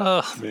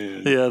 Oh,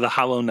 man. Yeah, the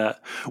HoloNet.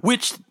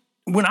 Which,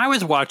 when I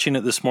was watching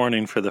it this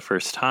morning for the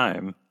first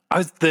time,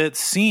 that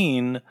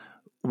scene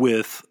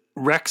with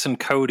Rex and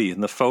Cody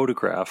in the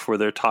photograph where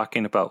they're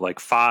talking about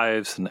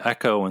fives and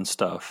Echo and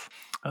stuff.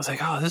 I was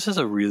oh, this is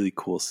a really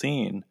cool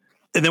scene.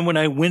 And then when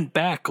I went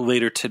back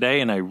later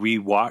today and I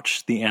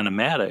rewatched the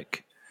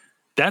animatic,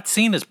 that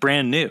scene is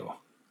brand new.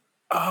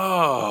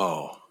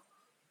 Oh,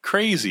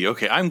 crazy.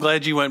 Okay, I'm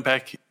glad you went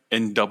back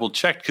and double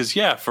checked because,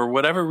 yeah, for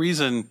whatever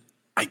reason,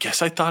 I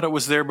guess I thought it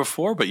was there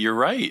before, but you're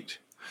right.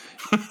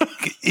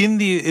 In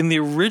the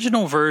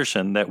original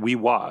version that we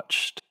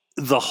watched,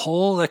 the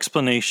whole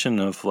explanation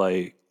of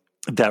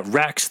that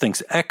Rex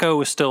thinks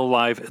Echo is still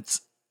alive,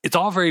 it's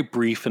all very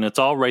brief and it's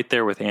all right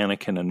there with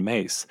Anakin and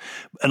Mace.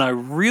 And I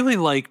really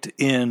liked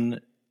in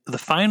the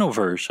final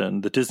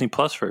version, the Disney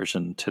Plus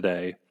version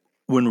today,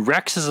 when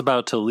Rex is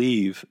about to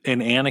leave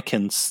and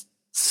Anakin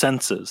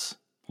senses,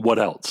 what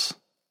else?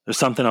 There's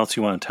something else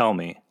you want to tell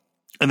me.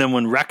 And then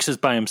when Rex is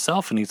by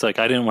himself and he's I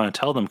didn't want to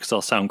tell them because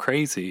I'll sound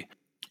crazy.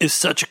 is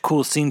such a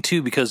cool scene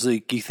too, because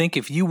like you think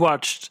if you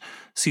watched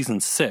season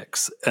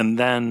 6 and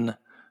then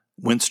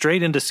went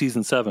straight into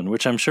season 7,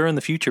 which I'm sure in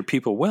the future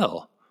people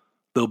will,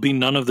 there'll be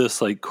none of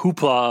this like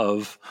hoopla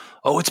of,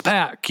 oh, it's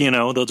back,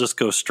 they'll just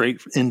go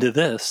straight into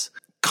this.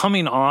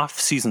 Coming off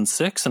season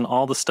 6 and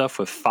all the stuff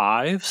with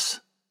 5s,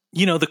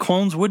 the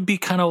clones would be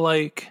kind of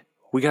like,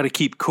 we got to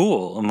keep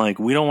cool. And like,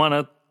 we don't want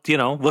to,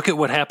 look at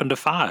what happened to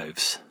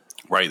 5s.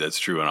 Right, that's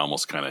true. And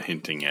almost kind of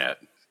hinting at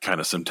kind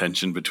of some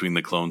tension between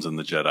the clones and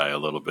the Jedi a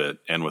little bit,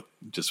 and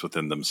just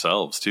within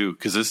themselves too.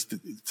 Because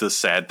it's a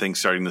sad thing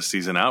starting the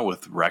season out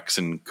with Rex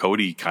and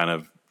Cody kind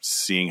of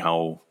seeing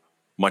how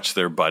much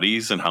they're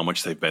buddies and how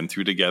much they've been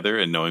through together,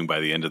 and knowing by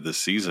the end of this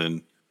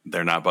season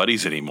they're not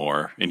buddies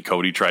anymore. And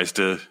Cody tries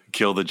to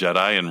kill the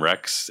Jedi, and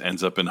Rex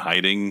ends up in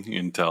hiding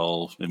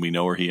and we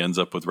know where he ends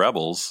up with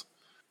Rebels.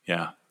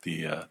 Yeah,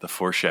 the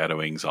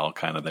foreshadowing's all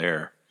kind of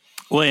there.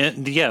 Well,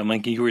 yeah,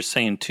 like you were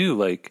saying too,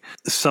 like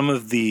some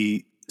of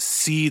the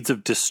seeds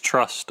of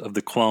distrust of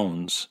the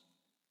clones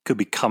could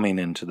be coming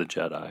into the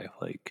Jedi.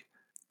 Like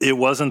it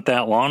wasn't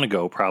that long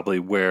ago probably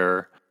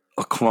where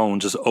a clone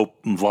just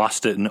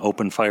lost it and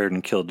open fired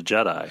and killed a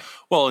Jedi.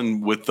 Well,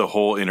 and with the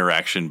whole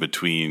interaction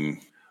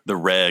between the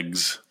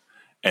Regs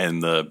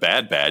and the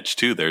Bad Batch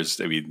too, there's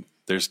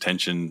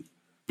tension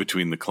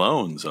between the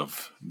clones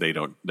of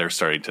they're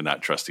starting to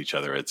not trust each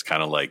other. It's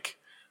kind of like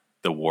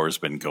the war's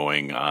been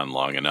going on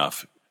long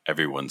enough.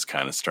 Everyone's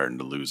kind of starting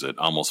to lose it.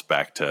 Almost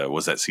back to,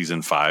 was that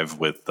season 5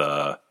 with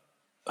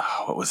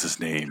what was his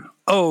name?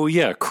 Oh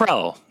yeah,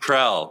 Krell.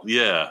 Krell,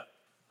 yeah.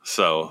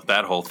 So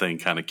that whole thing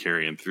kind of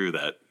carrying through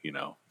that,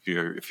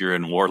 if you're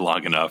in war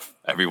long enough,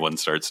 everyone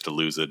starts to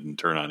lose it and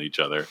turn on each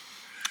other.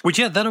 Which,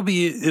 yeah, it'll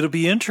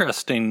be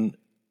interesting,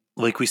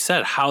 like we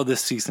said, how this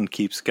season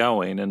keeps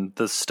going and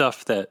the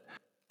stuff that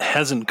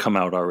hasn't come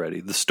out already,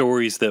 the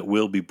stories that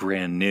will be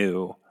brand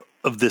new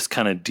of this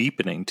kind of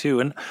deepening too.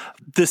 And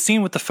the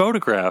scene with the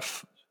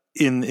photograph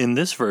in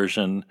this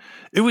version,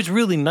 it was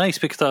really nice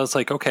because I was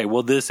like, okay,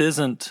 well, this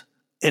isn't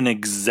an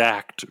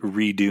exact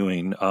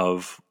redoing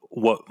of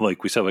what,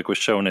 like we said, like was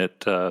shown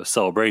at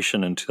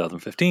Celebration in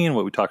 2015,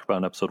 what we talked about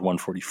in episode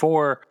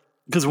 144.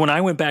 Because when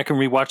I went back and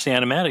rewatched the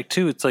animatic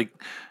too, it's like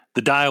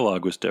the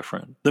dialogue was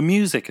different. The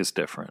music is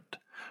different.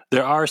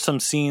 There are some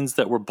scenes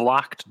that were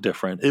blocked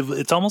different.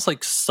 It's almost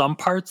like some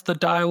parts the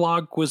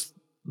dialogue was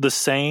the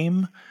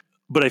same,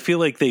 but I feel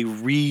like they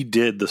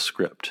redid the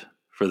script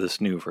for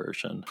this new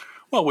version.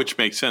 Well, which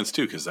makes sense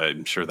too, because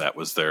I'm sure that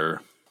was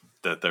their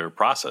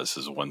process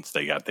is once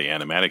they got the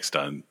animatics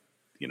done,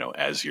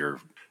 as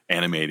you're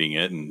animating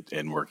it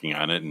and working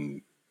on it,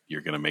 and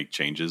you're going to make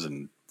changes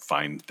and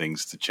find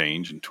things to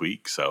change and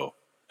tweak. So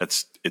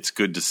it's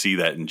good to see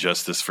that in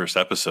just this first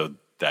episode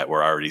that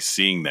we're already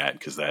seeing that,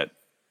 because that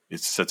it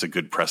sets a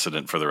good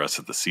precedent for the rest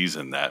of the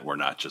season that we're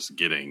not just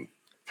getting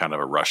kind of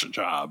a rush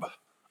job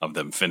of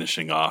them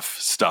finishing off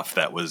stuff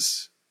that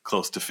was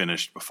close to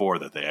finished before,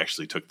 that they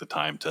actually took the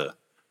time to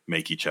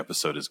make each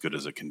episode as good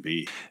as it can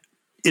be.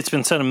 It's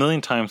been said a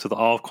million times with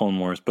all of Clone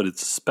Wars, but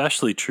it's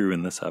especially true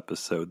in this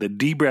episode that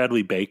D.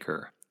 Bradley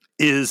Baker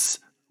is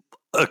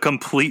a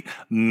complete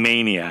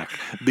maniac,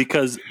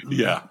 because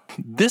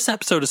this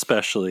episode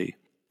especially,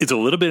 it's a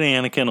little bit of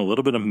Anakin, a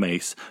little bit of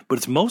Mace, but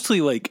it's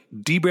mostly like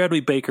D. Bradley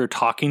Baker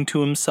talking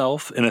to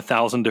himself in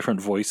 1,000 different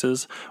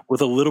voices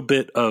with a little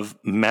bit of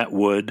Matt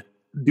Wood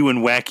doing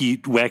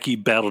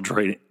wacky battle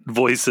droid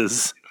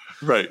voices.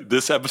 Right.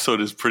 This episode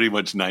is pretty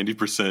much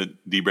 90%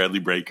 D. Bradley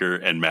Baker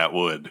and Matt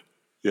Wood.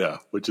 Yeah,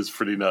 which is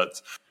pretty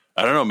nuts.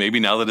 I don't know, maybe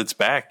now that it's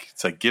back,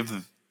 it's like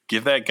give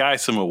that guy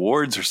some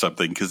awards or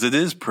something, because it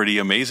is pretty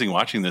amazing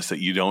watching this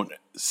that you don't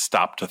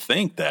stop to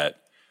think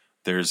that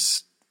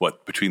there's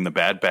between the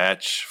Bad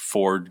Batch,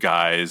 Ford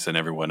guys, and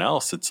everyone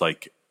else, it's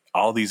like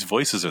all these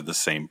voices are the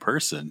same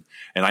person.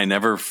 And I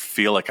never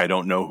feel like I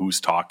don't know who's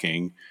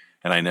talking,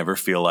 and I never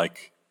feel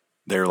like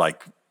they're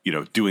like,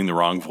 doing the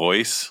wrong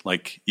voice.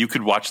 Like you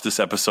could watch this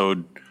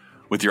episode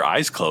with your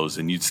eyes closed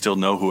and you'd still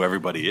know who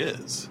everybody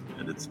is.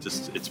 And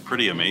it's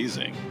pretty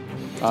amazing.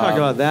 Talk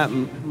about that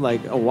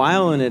like a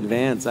while in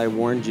advance. I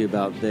warned you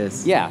about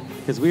this. Yeah.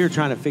 Because we were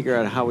trying to figure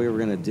out how we were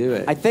going to do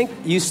it. I think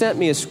you sent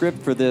me a script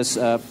for this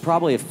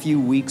probably a few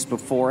weeks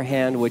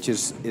beforehand, which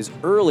is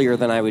earlier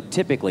than I would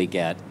typically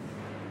get.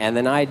 And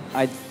then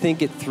I'd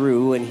think it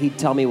through, and he'd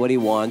tell me what he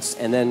wants,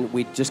 and then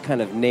we'd just kind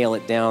of nail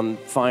it down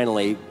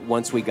finally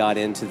once we got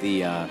into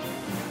the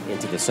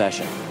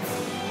session.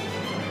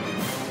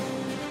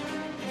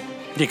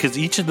 Yeah, because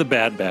each of the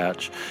Bad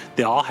Batch,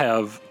 they all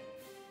have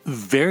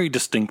very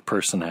distinct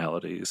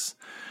personalities.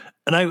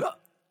 And I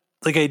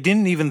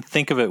didn't even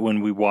think of it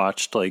when we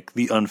watched like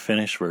the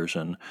unfinished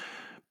version,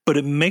 but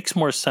it makes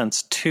more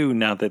sense too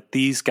now that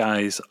these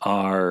guys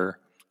are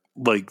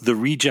like the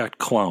reject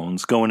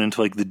clones going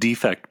into like the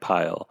defect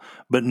pile.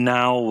 But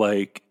now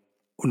like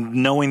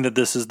knowing that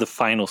this is the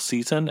final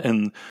season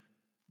and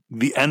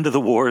the end of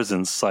the war is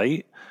in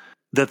sight,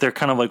 that they're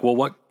kind of like, well,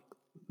 what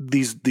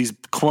these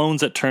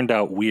clones that turned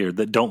out weird,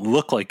 that don't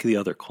look like the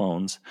other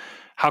clones,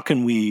 how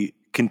can we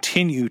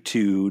continue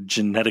to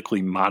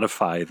genetically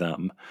modify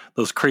them,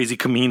 those crazy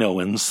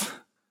Kaminoans,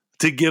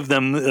 to give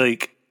them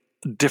like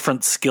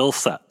different skill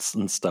sets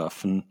and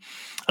stuff. And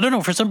I don't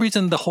know, for some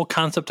reason, the whole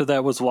concept of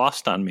that was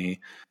lost on me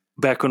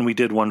back when we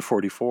did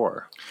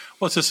 144.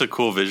 Well, it's just a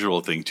cool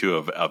visual thing too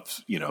of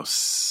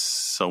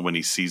so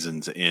many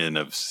seasons in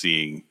of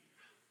seeing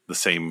the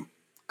same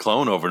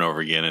clone over and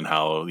over again, and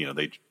how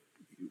they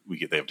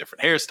have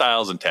different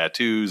hairstyles and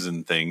tattoos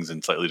and things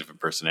and slightly different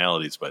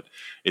personalities. But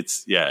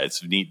it's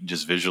neat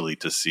just visually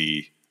to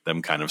see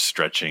them kind of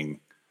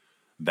stretching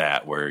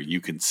that, where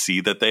you can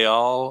see that they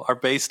all are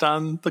based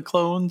on the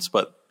clones,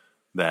 but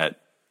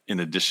that in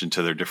addition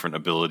to their different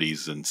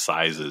abilities and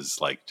sizes,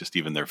 like just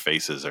even their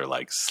faces are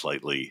like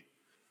slightly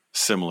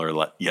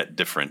similar yet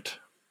different.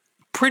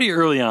 Pretty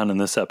early on in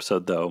this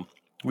episode, though,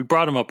 we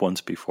brought him up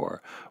once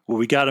before. Well,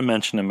 we got to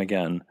mention him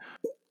again.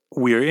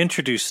 We are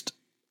introduced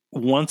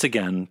once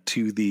again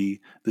to the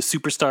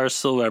superstar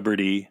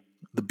celebrity,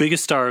 the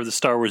biggest star of the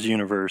Star Wars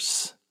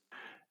universe,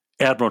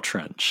 Admiral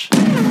Trench.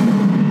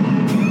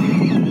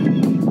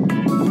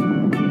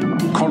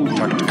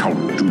 Contact Count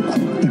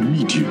Dooku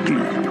immediately.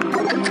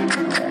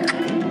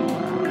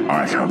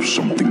 I have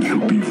something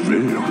he'll be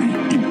very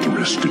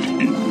interested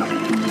in.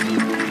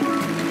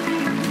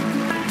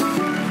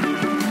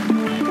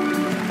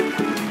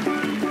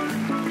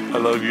 I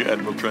love you,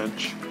 Admiral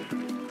Trench.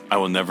 I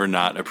will never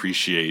not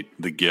appreciate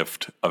the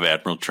gift of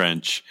Admiral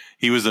Trench.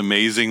 He was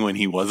amazing when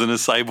he wasn't a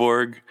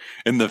cyborg,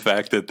 and the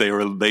fact that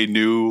they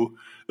knew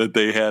that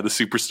they had a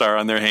superstar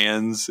on their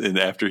hands, and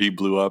after he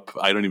blew up,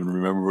 I don't even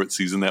remember what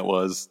season that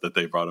was, that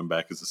they brought him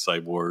back as a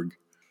cyborg.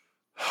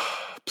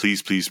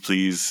 Please, please,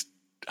 please,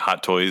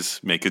 Hot Toys,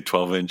 make a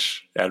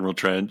 12-inch Admiral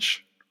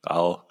Trench.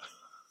 I'll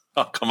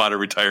come out of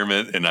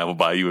retirement and I will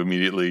buy you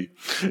immediately.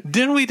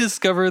 Didn't we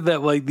discover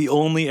that like the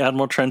only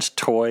Admiral Trench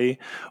toy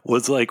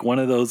was like one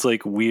of those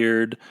like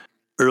weird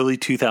early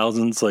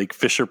 2000s like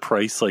Fisher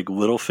Price like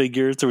little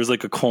figures? There was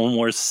like a Clone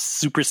Wars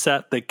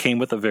superset that came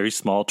with a very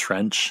small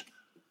trench.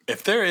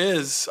 If there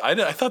is,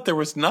 I thought there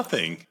was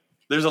nothing.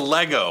 There's a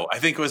Lego. I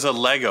think it was a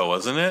Lego,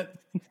 wasn't it?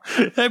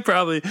 It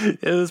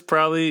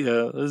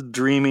was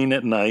dreaming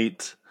at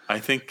night. I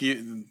think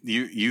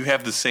you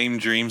have the same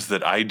dreams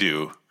that I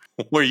do,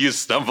 where you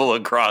stumble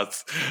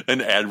across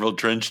an Admiral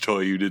Trench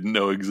toy you didn't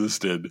know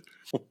existed.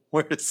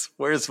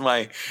 Where's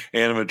my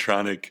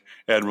animatronic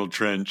Admiral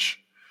Trench?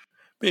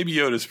 Baby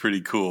Yoda's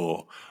pretty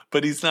cool,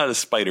 but he's not a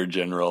spider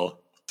general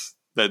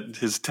that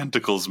his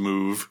tentacles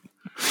move.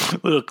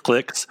 Little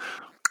clicks.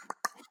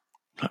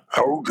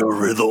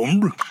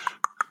 Algorithm.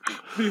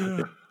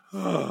 Yeah.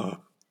 Oh.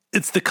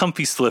 It's the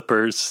comfy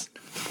slippers.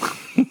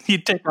 You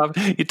take off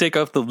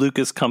the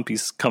Lucas comfy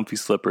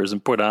slippers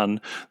and put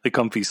on the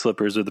comfy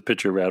slippers with a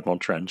picture of Admiral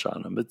Trench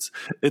on them.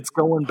 It's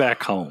going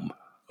back home.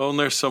 Oh, and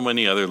there's so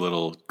many other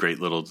great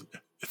little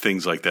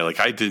things like that. Like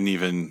I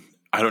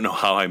don't know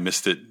how I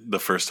missed it the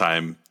first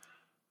time.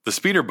 The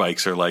speeder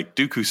bikes are like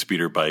Dooku's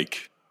speeder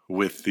bike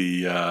with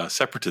the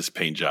Separatist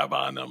paint job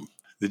on them.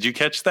 Did you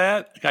catch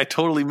that? I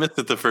totally missed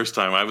it the first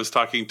time. I was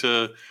talking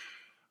to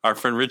our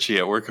friend Richie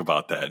at work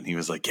about that, and he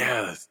was like,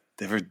 yeah,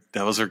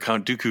 that was our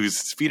Count Dooku's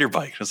speeder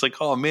bike. I was like,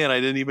 oh man, I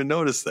didn't even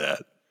notice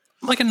that.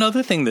 Like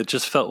another thing that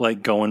just felt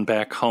like going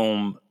back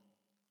home,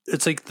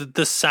 it's like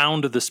the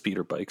sound of the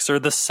speeder bikes or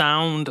the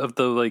sound of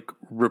the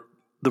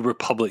the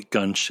Republic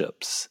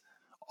gunships.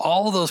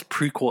 All those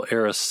prequel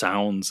era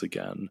sounds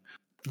again.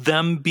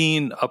 Them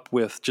being up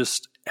with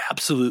just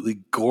absolutely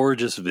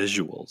gorgeous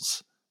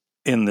visuals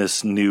in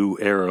this new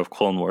era of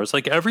Clone Wars.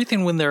 Like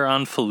everything when they're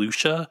on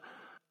Felucia,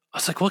 I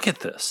was like, look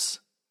at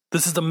this.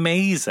 This is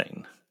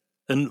amazing.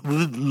 And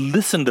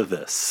listen to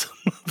this.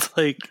 It's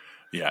like,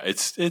 yeah,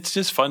 it's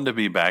just fun to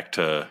be back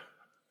to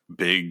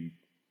big,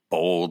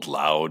 bold,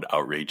 loud,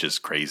 outrageous,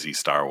 crazy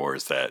Star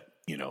Wars that,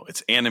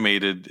 it's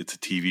animated, it's a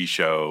TV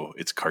show,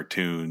 it's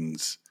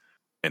cartoons,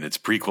 and it's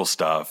prequel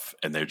stuff,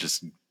 and they're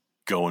just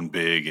going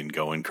big and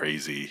going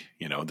crazy.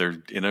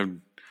 They're in a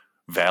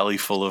valley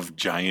full of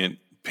giant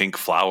pink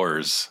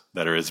flowers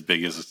that are as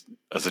big as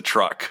a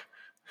truck.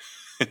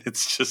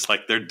 It's just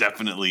like they're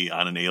definitely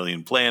on an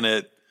alien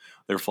planet.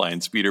 They're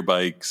flying speeder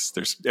bikes.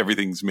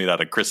 Everything's made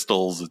out of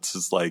crystals. It's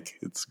just like,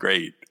 it's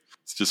great.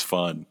 It's just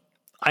fun.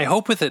 I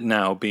hope with it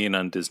now being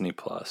on Disney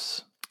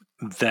Plus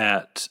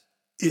that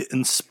it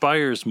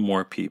inspires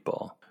more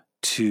people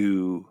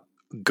to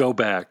go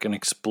back and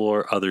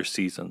explore other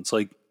seasons.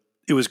 Like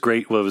it was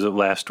great. What was it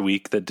last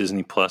week that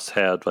Disney Plus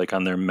had like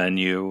on their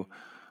menu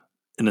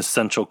an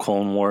essential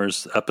Clone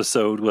Wars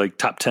episode, like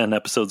top 10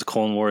 episodes of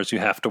Clone Wars you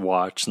have to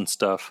watch and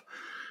stuff.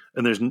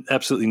 And there's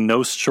absolutely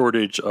no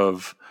shortage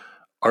of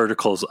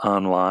articles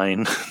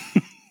online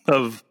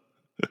of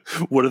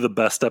what are the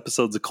best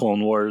episodes of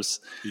Clone Wars.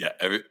 Yeah,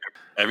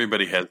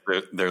 everybody has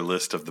their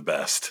list of the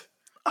best.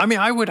 I mean,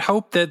 I would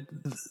hope that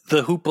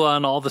the hoopla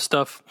and all the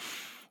stuff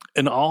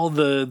and all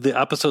the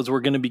episodes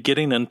we're going to be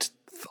getting and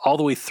all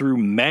the way through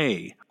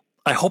May,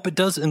 I hope it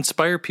does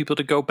inspire people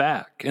to go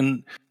back.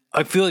 And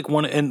I feel like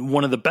one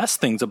of the best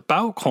things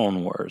about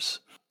Clone Wars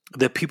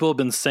that people have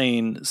been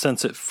saying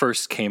since it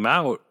first came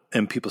out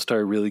and people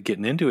started really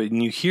getting into it,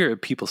 and you hear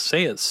people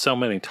say it so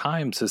many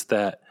times, is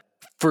that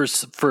for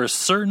a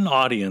certain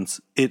audience,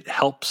 it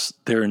helps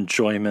their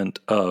enjoyment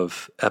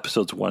of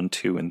episodes 1,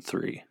 2, and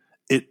 3.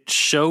 It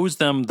shows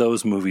them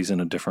those movies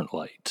in a different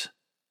light.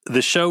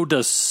 The show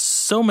does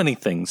so many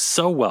things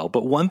so well,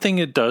 but one thing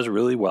it does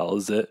really well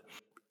is it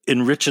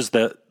enriches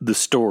the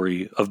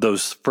story of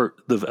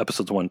the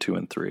episodes 1, 2,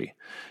 and 3,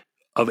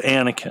 of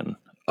Anakin,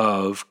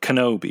 of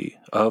Kenobi,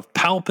 of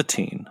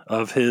Palpatine,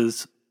 of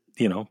his,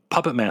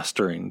 puppet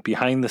mastering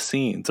behind the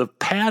scenes, of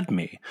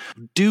Padme,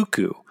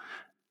 Dooku,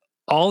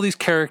 all these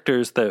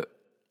characters that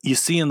you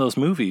see in those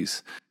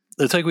movies.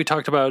 It's like we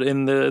talked about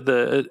in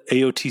the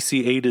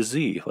AOTC A to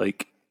Z.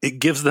 Like, it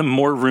gives them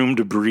more room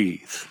to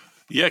breathe.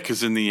 Yeah,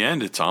 because in the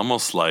end, it's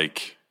almost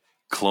like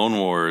Clone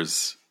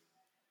Wars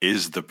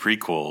is the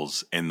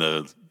prequels, and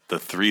the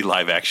 3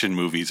 live action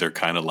movies are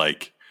kind of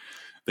like,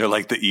 they're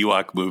like the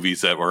Ewok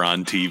movies that were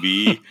on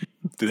TV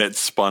that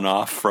spun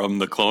off from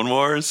the Clone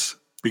Wars,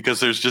 because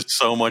there's just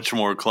so much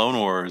more Clone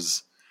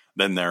Wars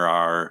than there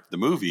are the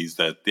movies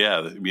that,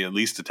 at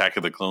least Attack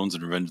of the Clones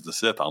and Revenge of the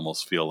Sith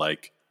almost feel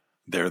like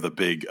they're the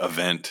big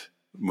event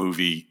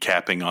movie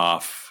capping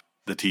off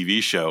the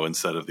TV show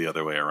instead of the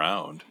other way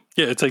around.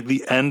 Yeah, it's like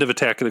the end of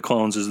Attack of the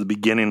Clones is the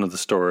beginning of the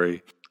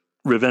story.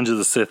 Revenge of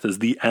the Sith is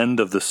the end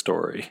of the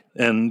story.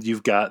 And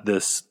you've got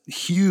this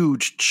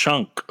huge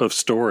chunk of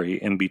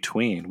story in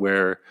between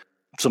where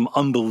some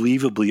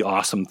unbelievably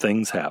awesome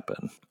things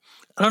happen.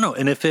 I don't know.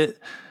 And if it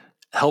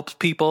helps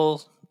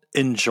people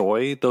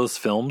enjoy those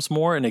films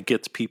more and it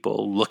gets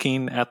people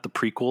looking at the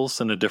prequels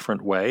in a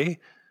different way,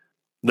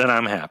 then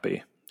I'm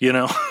happy,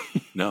 No,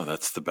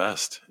 that's the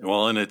best.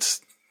 Well, and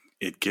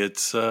it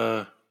gets,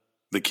 the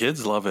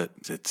kids love it.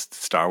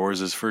 Star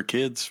Wars is for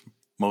kids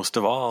most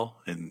of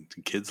all, and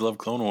kids love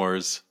Clone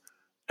Wars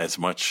as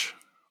much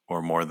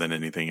or more than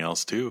anything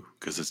else too,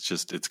 because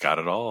it's got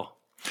it all.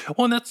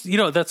 Well,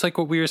 and that's like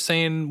what we were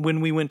saying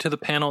when we went to the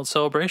panel at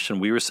Celebration.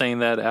 We were saying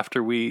that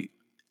after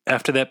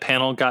that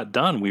panel got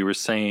done, we were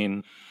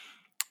saying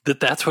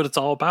that's what it's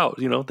all about.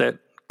 That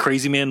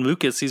crazy man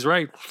Lucas, he's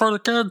right, for the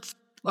kids.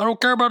 I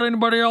don't care about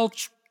anybody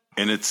else.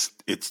 And it's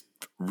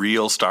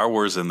real Star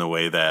Wars in the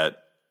way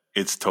that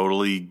it's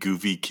totally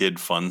goofy kid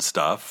fun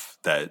stuff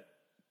that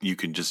you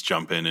can just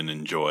jump in and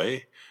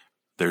enjoy.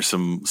 There's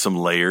some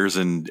layers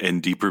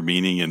and deeper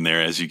meaning in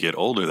there as you get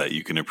older that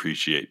you can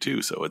appreciate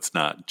too. So it's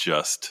not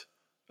just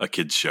a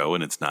kid's show,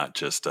 and it's not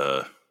just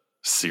a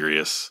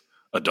serious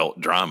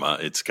adult drama.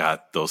 It's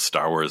got those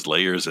Star Wars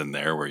layers in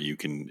there where you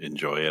can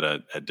enjoy it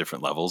at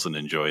different levels and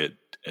enjoy it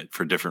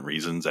for different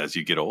reasons as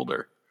you get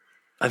older.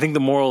 I think the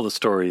moral of the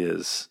story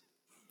is,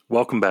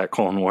 welcome back,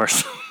 Clone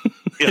Wars.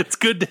 It's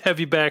good to have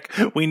you back.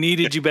 We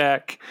needed you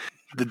back.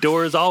 The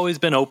door has always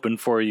been open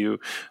for you,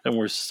 and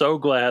we're so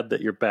glad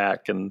that you're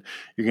back, and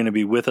you're going to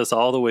be with us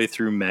all the way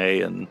through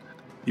May, and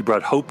you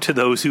brought hope to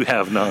those who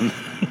have none.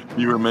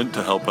 You were meant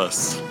to help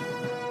us.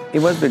 It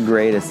was the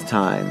greatest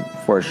time,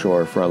 for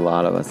sure, for a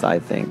lot of us, I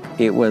think.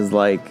 It was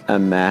like a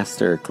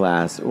master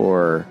class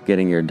or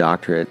getting your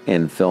doctorate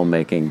in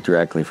filmmaking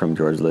directly from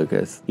George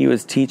Lucas. He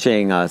was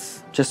teaching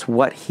us just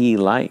what he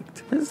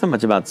liked. It wasn't so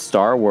much about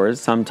Star Wars,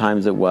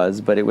 sometimes it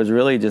was, but it was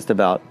really just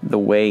about the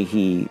way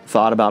he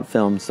thought about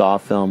film, saw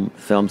film,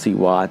 films he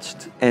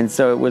watched. And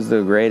so it was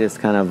the greatest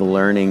kind of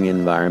learning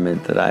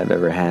environment that I've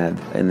ever had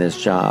in this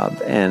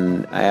job.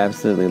 And I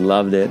absolutely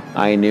loved it.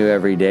 I knew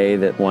every day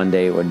that one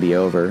day it would be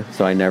over,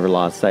 so I never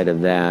lost sight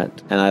of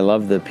that. And I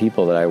love the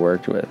people that I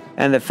worked with.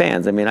 And the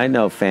fans. I mean, I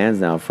know fans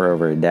now for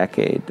over a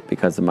decade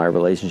because of my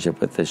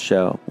relationship with this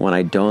show. When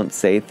I don't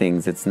say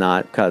things, it's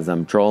not because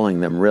I'm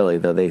trolling them, really,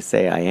 though they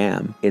say I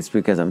am. It's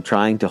because I'm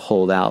trying to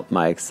hold out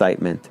my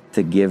excitement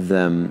to give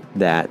them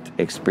that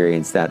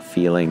experience, that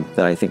feeling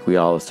that I think we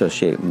all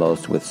associate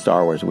most with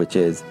Star Wars, which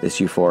is this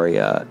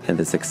euphoria and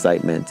this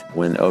excitement.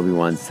 When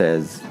Obi-Wan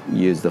says,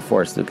 use the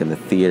Force, Luke, and the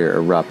theater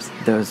erupts,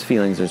 those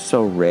feelings are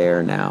so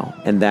rare now.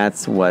 And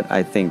that's what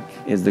I think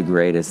is the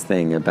greatest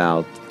thing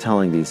about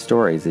telling these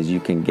stories, is you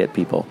can get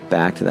people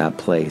back to that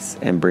place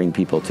and bring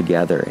people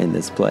together in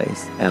this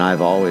place. And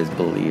I've always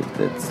believed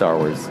that Star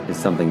Wars is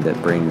something that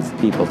brings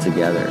people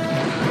together.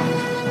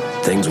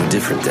 Things were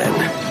different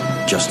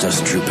then. Just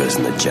us troopers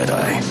and the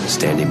Jedi,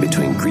 standing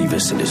between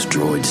Grievous and his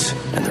droids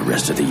and the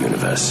rest of the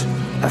universe.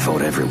 I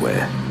fought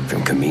everywhere,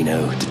 from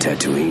Kamino to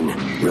Tatooine,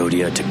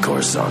 Rhodia to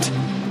Coruscant.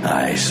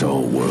 I saw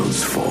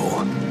worlds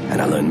fall,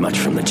 and I learned much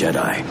from the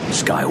Jedi,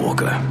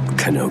 Skywalker,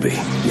 Kenobi,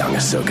 young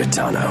Ahsoka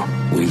Tano.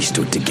 We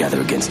stood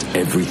together against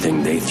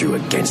everything they threw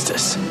against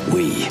us.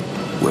 We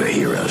were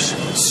heroes.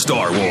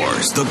 Star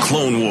Wars, The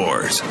Clone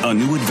Wars. A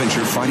new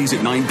adventure Fridays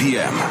at 9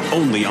 p.m.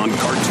 Only on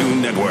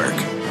Cartoon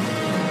Network.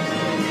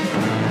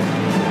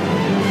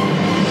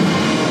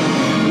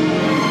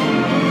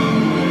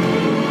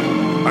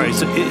 All right,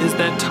 so it is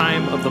that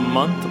time of the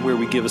month where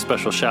we give a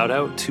special shout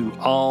out to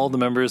all the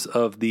members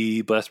of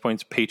the Blast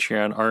Points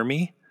Patreon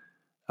army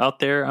out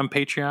there on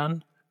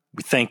Patreon.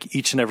 We thank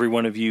each and every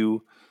one of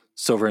you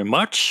so very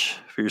much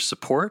for your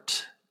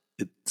support.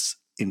 It's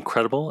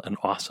incredible and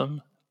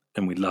awesome,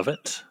 and we love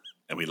it.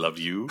 And we love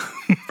you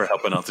for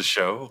helping out the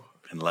show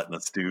and letting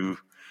us do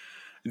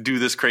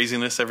this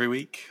craziness every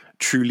week.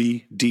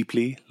 Truly,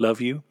 deeply love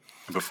you.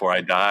 Before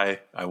I die,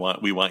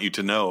 we want you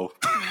to know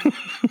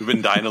we've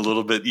been dying a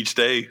little bit each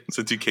day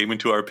since you came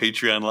into our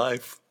Patreon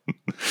life.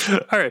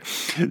 All right.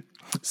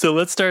 So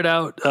let's start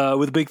out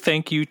with a big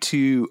thank you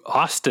to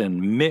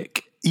Austin,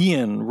 Mick,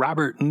 Ian,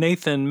 Robert,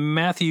 Nathan,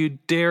 Matthew,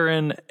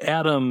 Darren,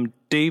 Adam,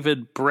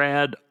 David,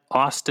 Brad,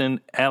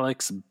 Austin,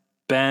 Alex,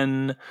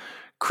 Ben,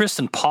 Chris,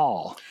 and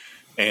Paul.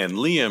 And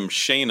Liam,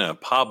 Shayna,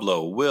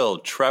 Pablo, Will,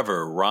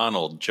 Trevor,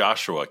 Ronald,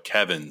 Joshua,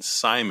 Kevin,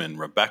 Simon,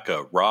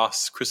 Rebecca,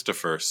 Ross,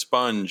 Christopher,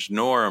 Sponge,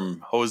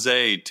 Norm,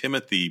 Jose,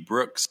 Timothy,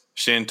 Brooks,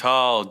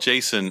 Chantal,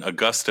 Jason,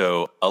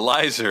 Augusto,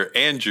 Eliza,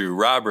 Andrew,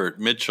 Robert,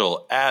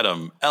 Mitchell,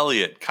 Adam,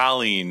 Elliot,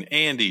 Colleen,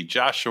 Andy,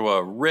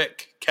 Joshua,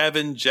 Rick,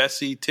 Kevin,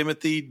 Jesse,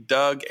 Timothy,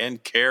 Doug,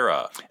 and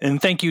Kara.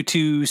 And thank you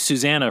to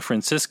Susanna,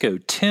 Francisco,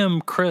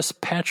 Tim, Chris,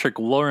 Patrick,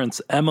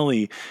 Lawrence,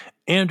 Emily,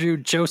 Andrew,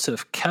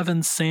 Joseph,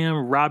 Kevin, Sam,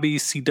 Robbie,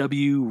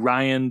 CW,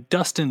 Ryan,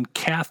 Dustin,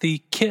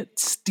 Kathy, Kit,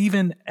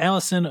 Stephen,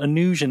 Allison,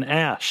 Anuj, and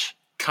Ash.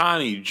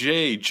 Connie,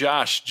 Jay,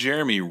 Josh,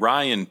 Jeremy,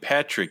 Ryan,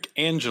 Patrick,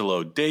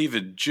 Angelo,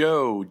 David,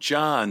 Joe,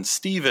 John,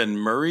 Stephen,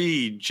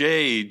 Marie,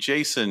 Jay,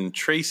 Jason,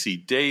 Tracy,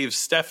 Dave,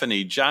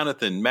 Stephanie,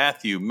 Jonathan,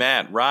 Matthew,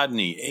 Matt,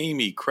 Rodney,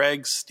 Amy,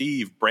 Craig,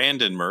 Steve,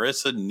 Brandon,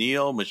 Marissa,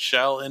 Neil,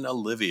 Michelle, and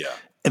Olivia.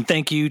 And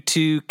thank you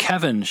to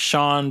Kevin,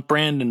 Sean,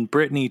 Brandon,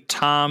 Brittany,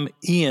 Tom,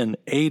 Ian,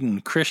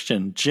 Aiden,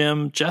 Christian,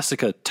 Jim,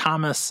 Jessica,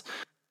 Thomas,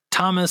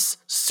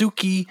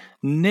 Suki,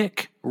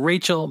 Nick,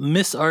 Rachel,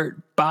 Miss Art,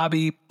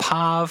 Bobby,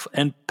 Pav,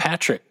 and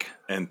Patrick.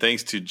 And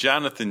thanks to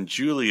Jonathan,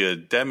 Julia,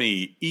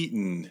 Demi,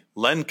 Eaton,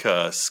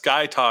 Lenka,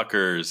 Sky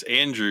Talkers,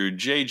 Andrew,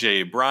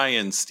 JJ,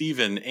 Brian,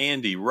 Stephen,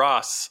 Andy,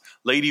 Ross,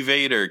 Lady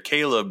Vader,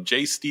 Caleb,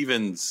 Jay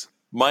Stevens,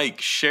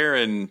 Mike,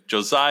 Sharon,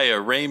 Josiah,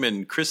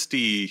 Raymond,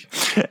 Christy.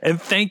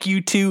 And thank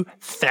you to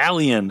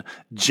Thalion,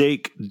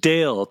 Jake,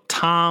 Dale,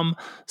 Tom,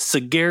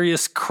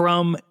 Sagarius,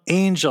 Crumb,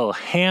 Angel,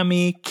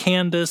 Hammy,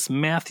 Candace,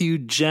 Matthew,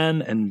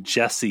 Jen, and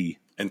Jesse.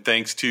 And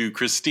thanks to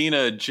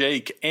Christina,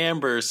 Jake,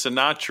 Amber,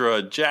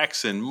 Sinatra,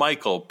 Jackson,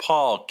 Michael,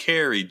 Paul,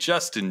 Carrie,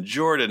 Justin,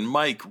 Jordan,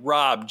 Mike,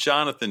 Rob,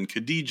 Jonathan,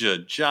 Khadijah,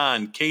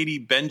 John, Katie,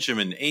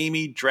 Benjamin,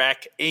 Amy,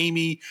 Drac,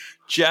 Amy,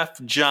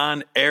 Jeff,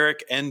 John,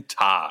 Eric, and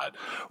Todd.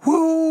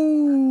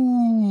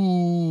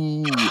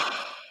 Woo!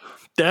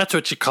 That's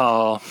what you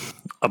call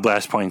a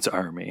Blast Points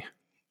army.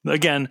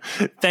 Again,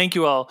 thank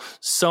you all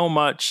so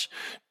much.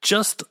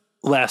 Just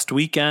last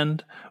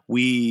weekend,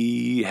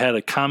 we had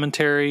a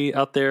commentary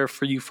out there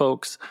for you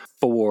folks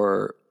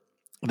for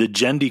the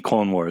Jendi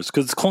Clone Wars,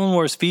 because it's Clone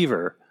Wars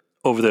fever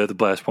over there at the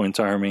Blast Points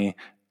Army.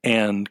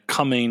 And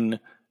coming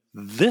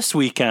this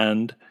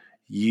weekend,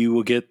 you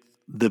will get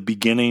the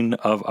beginning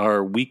of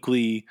our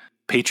weekly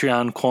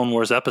Patreon Clone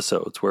Wars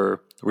episodes, where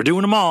we're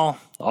doing them all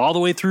the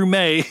way through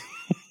May.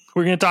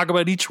 We're going to talk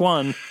about each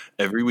one.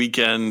 Every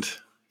weekend,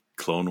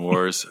 Clone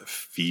Wars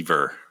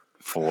fever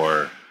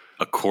for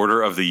a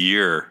quarter of the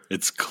year.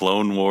 It's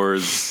Clone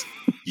Wars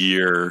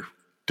year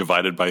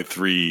divided by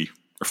 3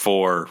 or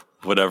 4,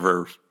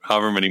 whatever,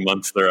 however many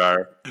months there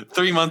are.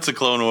 3 months of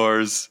Clone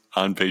Wars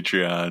on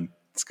Patreon.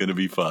 It's going to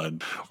be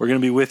fun. We're going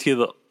to be with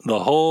you the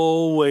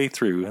whole way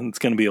through, and it's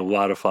going to be a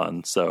lot of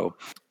fun. So,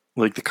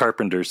 like the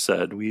Carpenters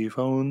said, we've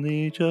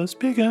only just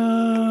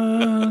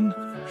begun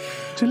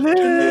to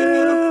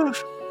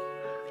live,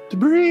 to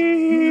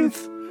breathe.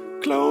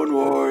 Clone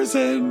Wars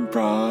and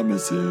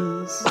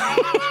promises.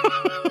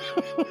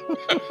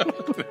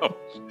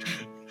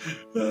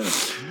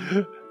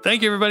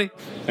 Thank you, everybody.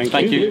 Thank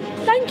Thank you. you.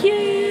 Thank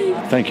you.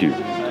 Thank you.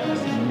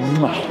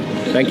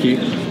 Thank you.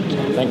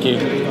 Thank you.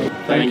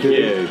 Thank you. Thank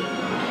you.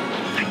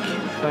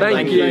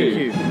 Thank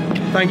you.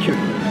 Thank you.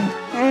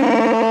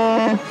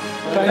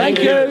 Thank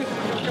you.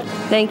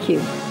 Thank you.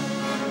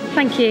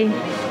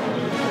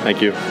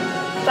 Thank you. Thank you.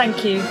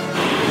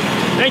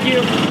 Thank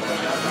you.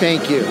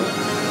 Thank you.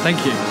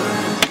 Thank you.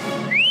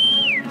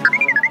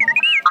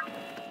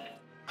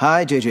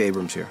 Hi, J.J.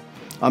 Abrams here.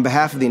 On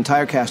behalf of the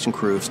entire cast and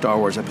crew of Star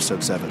Wars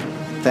Episode 7,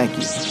 thank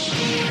you.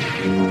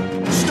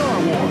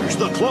 Star Wars,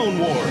 The Clone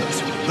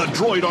Wars. The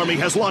droid army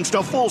has launched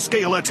a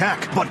full-scale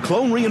attack, but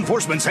clone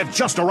reinforcements have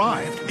just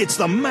arrived. It's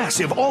the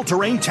massive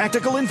all-terrain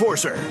tactical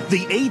enforcer.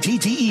 The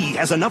ATTE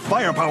has enough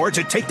firepower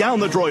to take down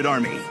the droid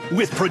army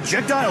with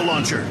projectile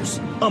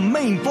launchers, a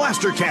main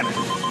blaster cannon,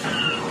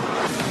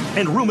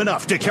 and room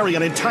enough to carry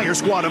an entire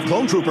squad of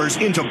clone troopers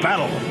into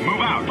battle.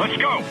 Move out, let's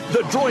go.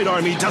 The droid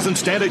army doesn't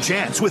stand a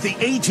chance with the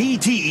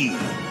ATTE.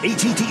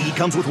 ATTE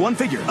comes with one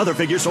figure. Other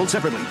figures sold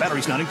separately.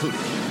 Batteries not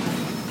included.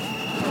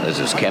 This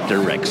is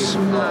Captain Rex.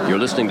 You're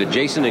listening to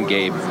Jason and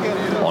Gabe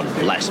on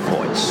Blast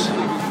Points.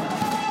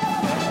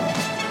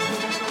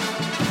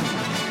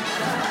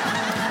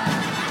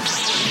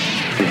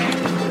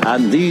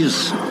 And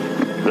these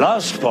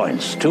blast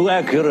points, too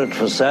accurate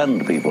for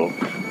sand people.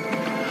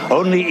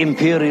 Only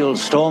Imperial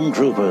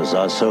stormtroopers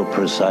are so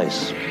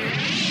precise.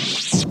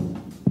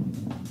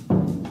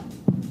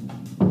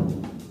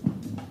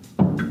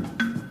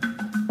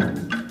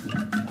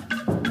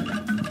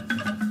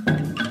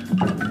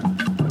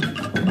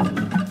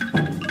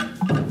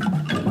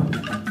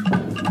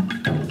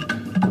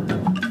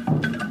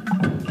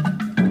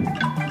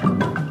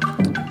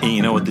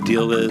 know what the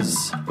deal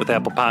is with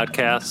Apple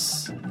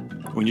Podcasts.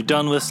 When you're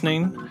done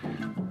listening,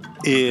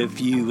 if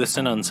you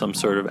listen on some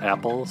sort of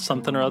Apple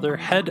something or other,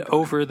 head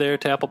over there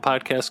to Apple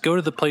Podcasts. Go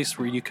to the place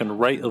where you can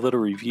write a little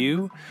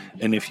review.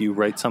 And if you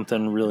write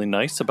something really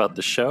nice about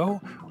the show,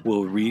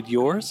 we'll read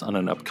yours on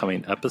an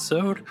upcoming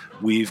episode.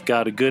 We've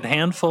got a good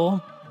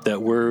handful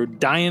that we're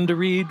dying to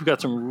read. We've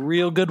got some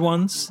real good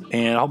ones.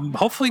 And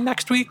hopefully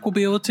next week we'll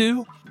be able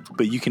to.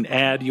 But you can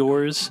add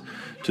yours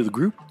to the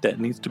group that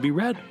needs to be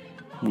read.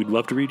 We'd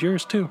love to read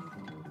yours too.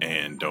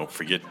 And don't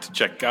forget to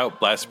check out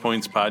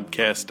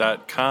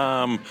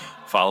blastpointspodcast.com.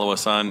 Follow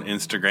us on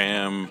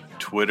Instagram,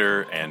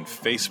 Twitter, and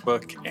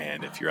Facebook.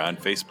 And if you're on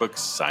Facebook,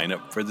 sign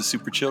up for the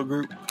Super Chill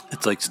group.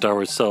 It's like Star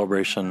Wars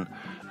Celebration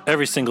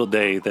every single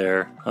day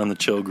there on the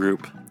Chill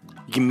group.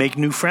 You can make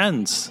new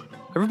friends.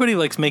 Everybody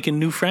likes making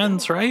new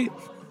friends, right?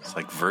 It's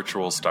like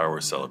virtual Star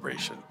Wars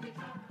Celebration.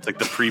 It's like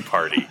the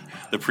pre-party.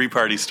 The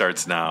pre-party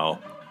starts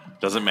now.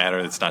 Doesn't matter.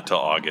 It's not till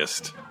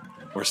August.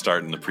 We're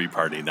starting the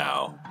pre-party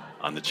now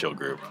on the Chill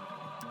group.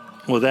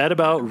 Well, that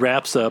about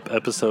wraps up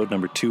episode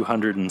number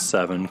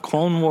 207.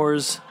 Clone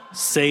Wars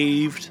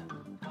saved,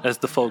 as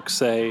the folks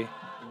say.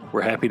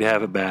 We're happy to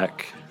have it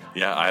back.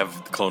 Yeah, I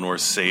have Clone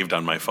Wars saved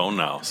on my phone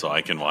now, so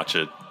I can watch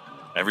it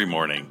every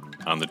morning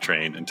on the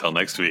train until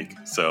next week.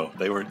 So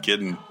they weren't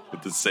kidding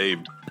with the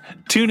saved.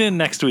 Tune in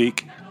next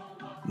week.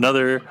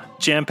 Another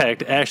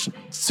jam-packed, action,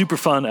 super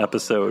fun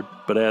episode.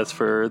 But as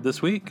for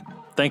this week,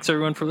 thanks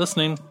everyone for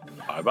listening.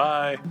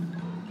 Bye-bye.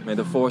 May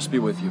the Force be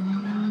with you.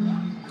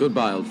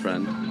 Goodbye, old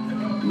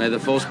friend. May the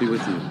Force be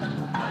with you.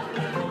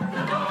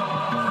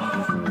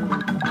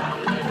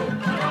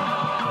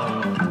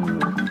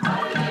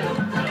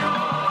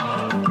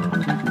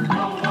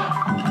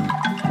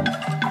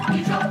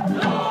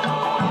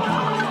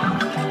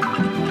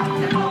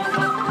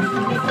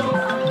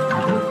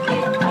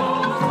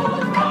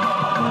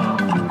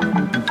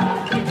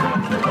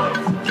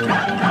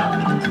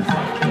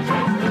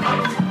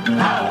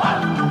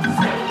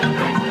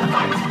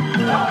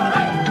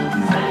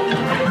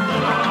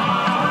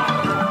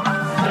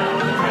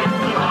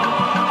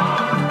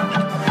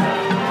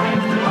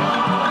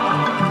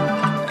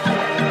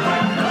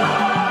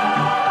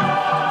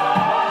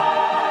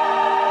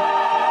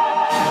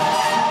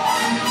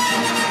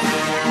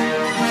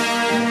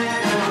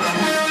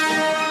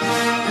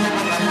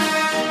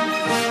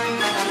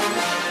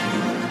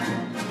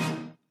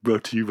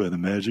 Brought to you by the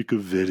magic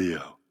of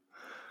video.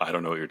 I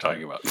don't know what you're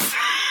talking about.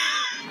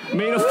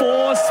 May the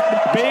Force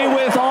be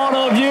with all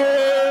of you.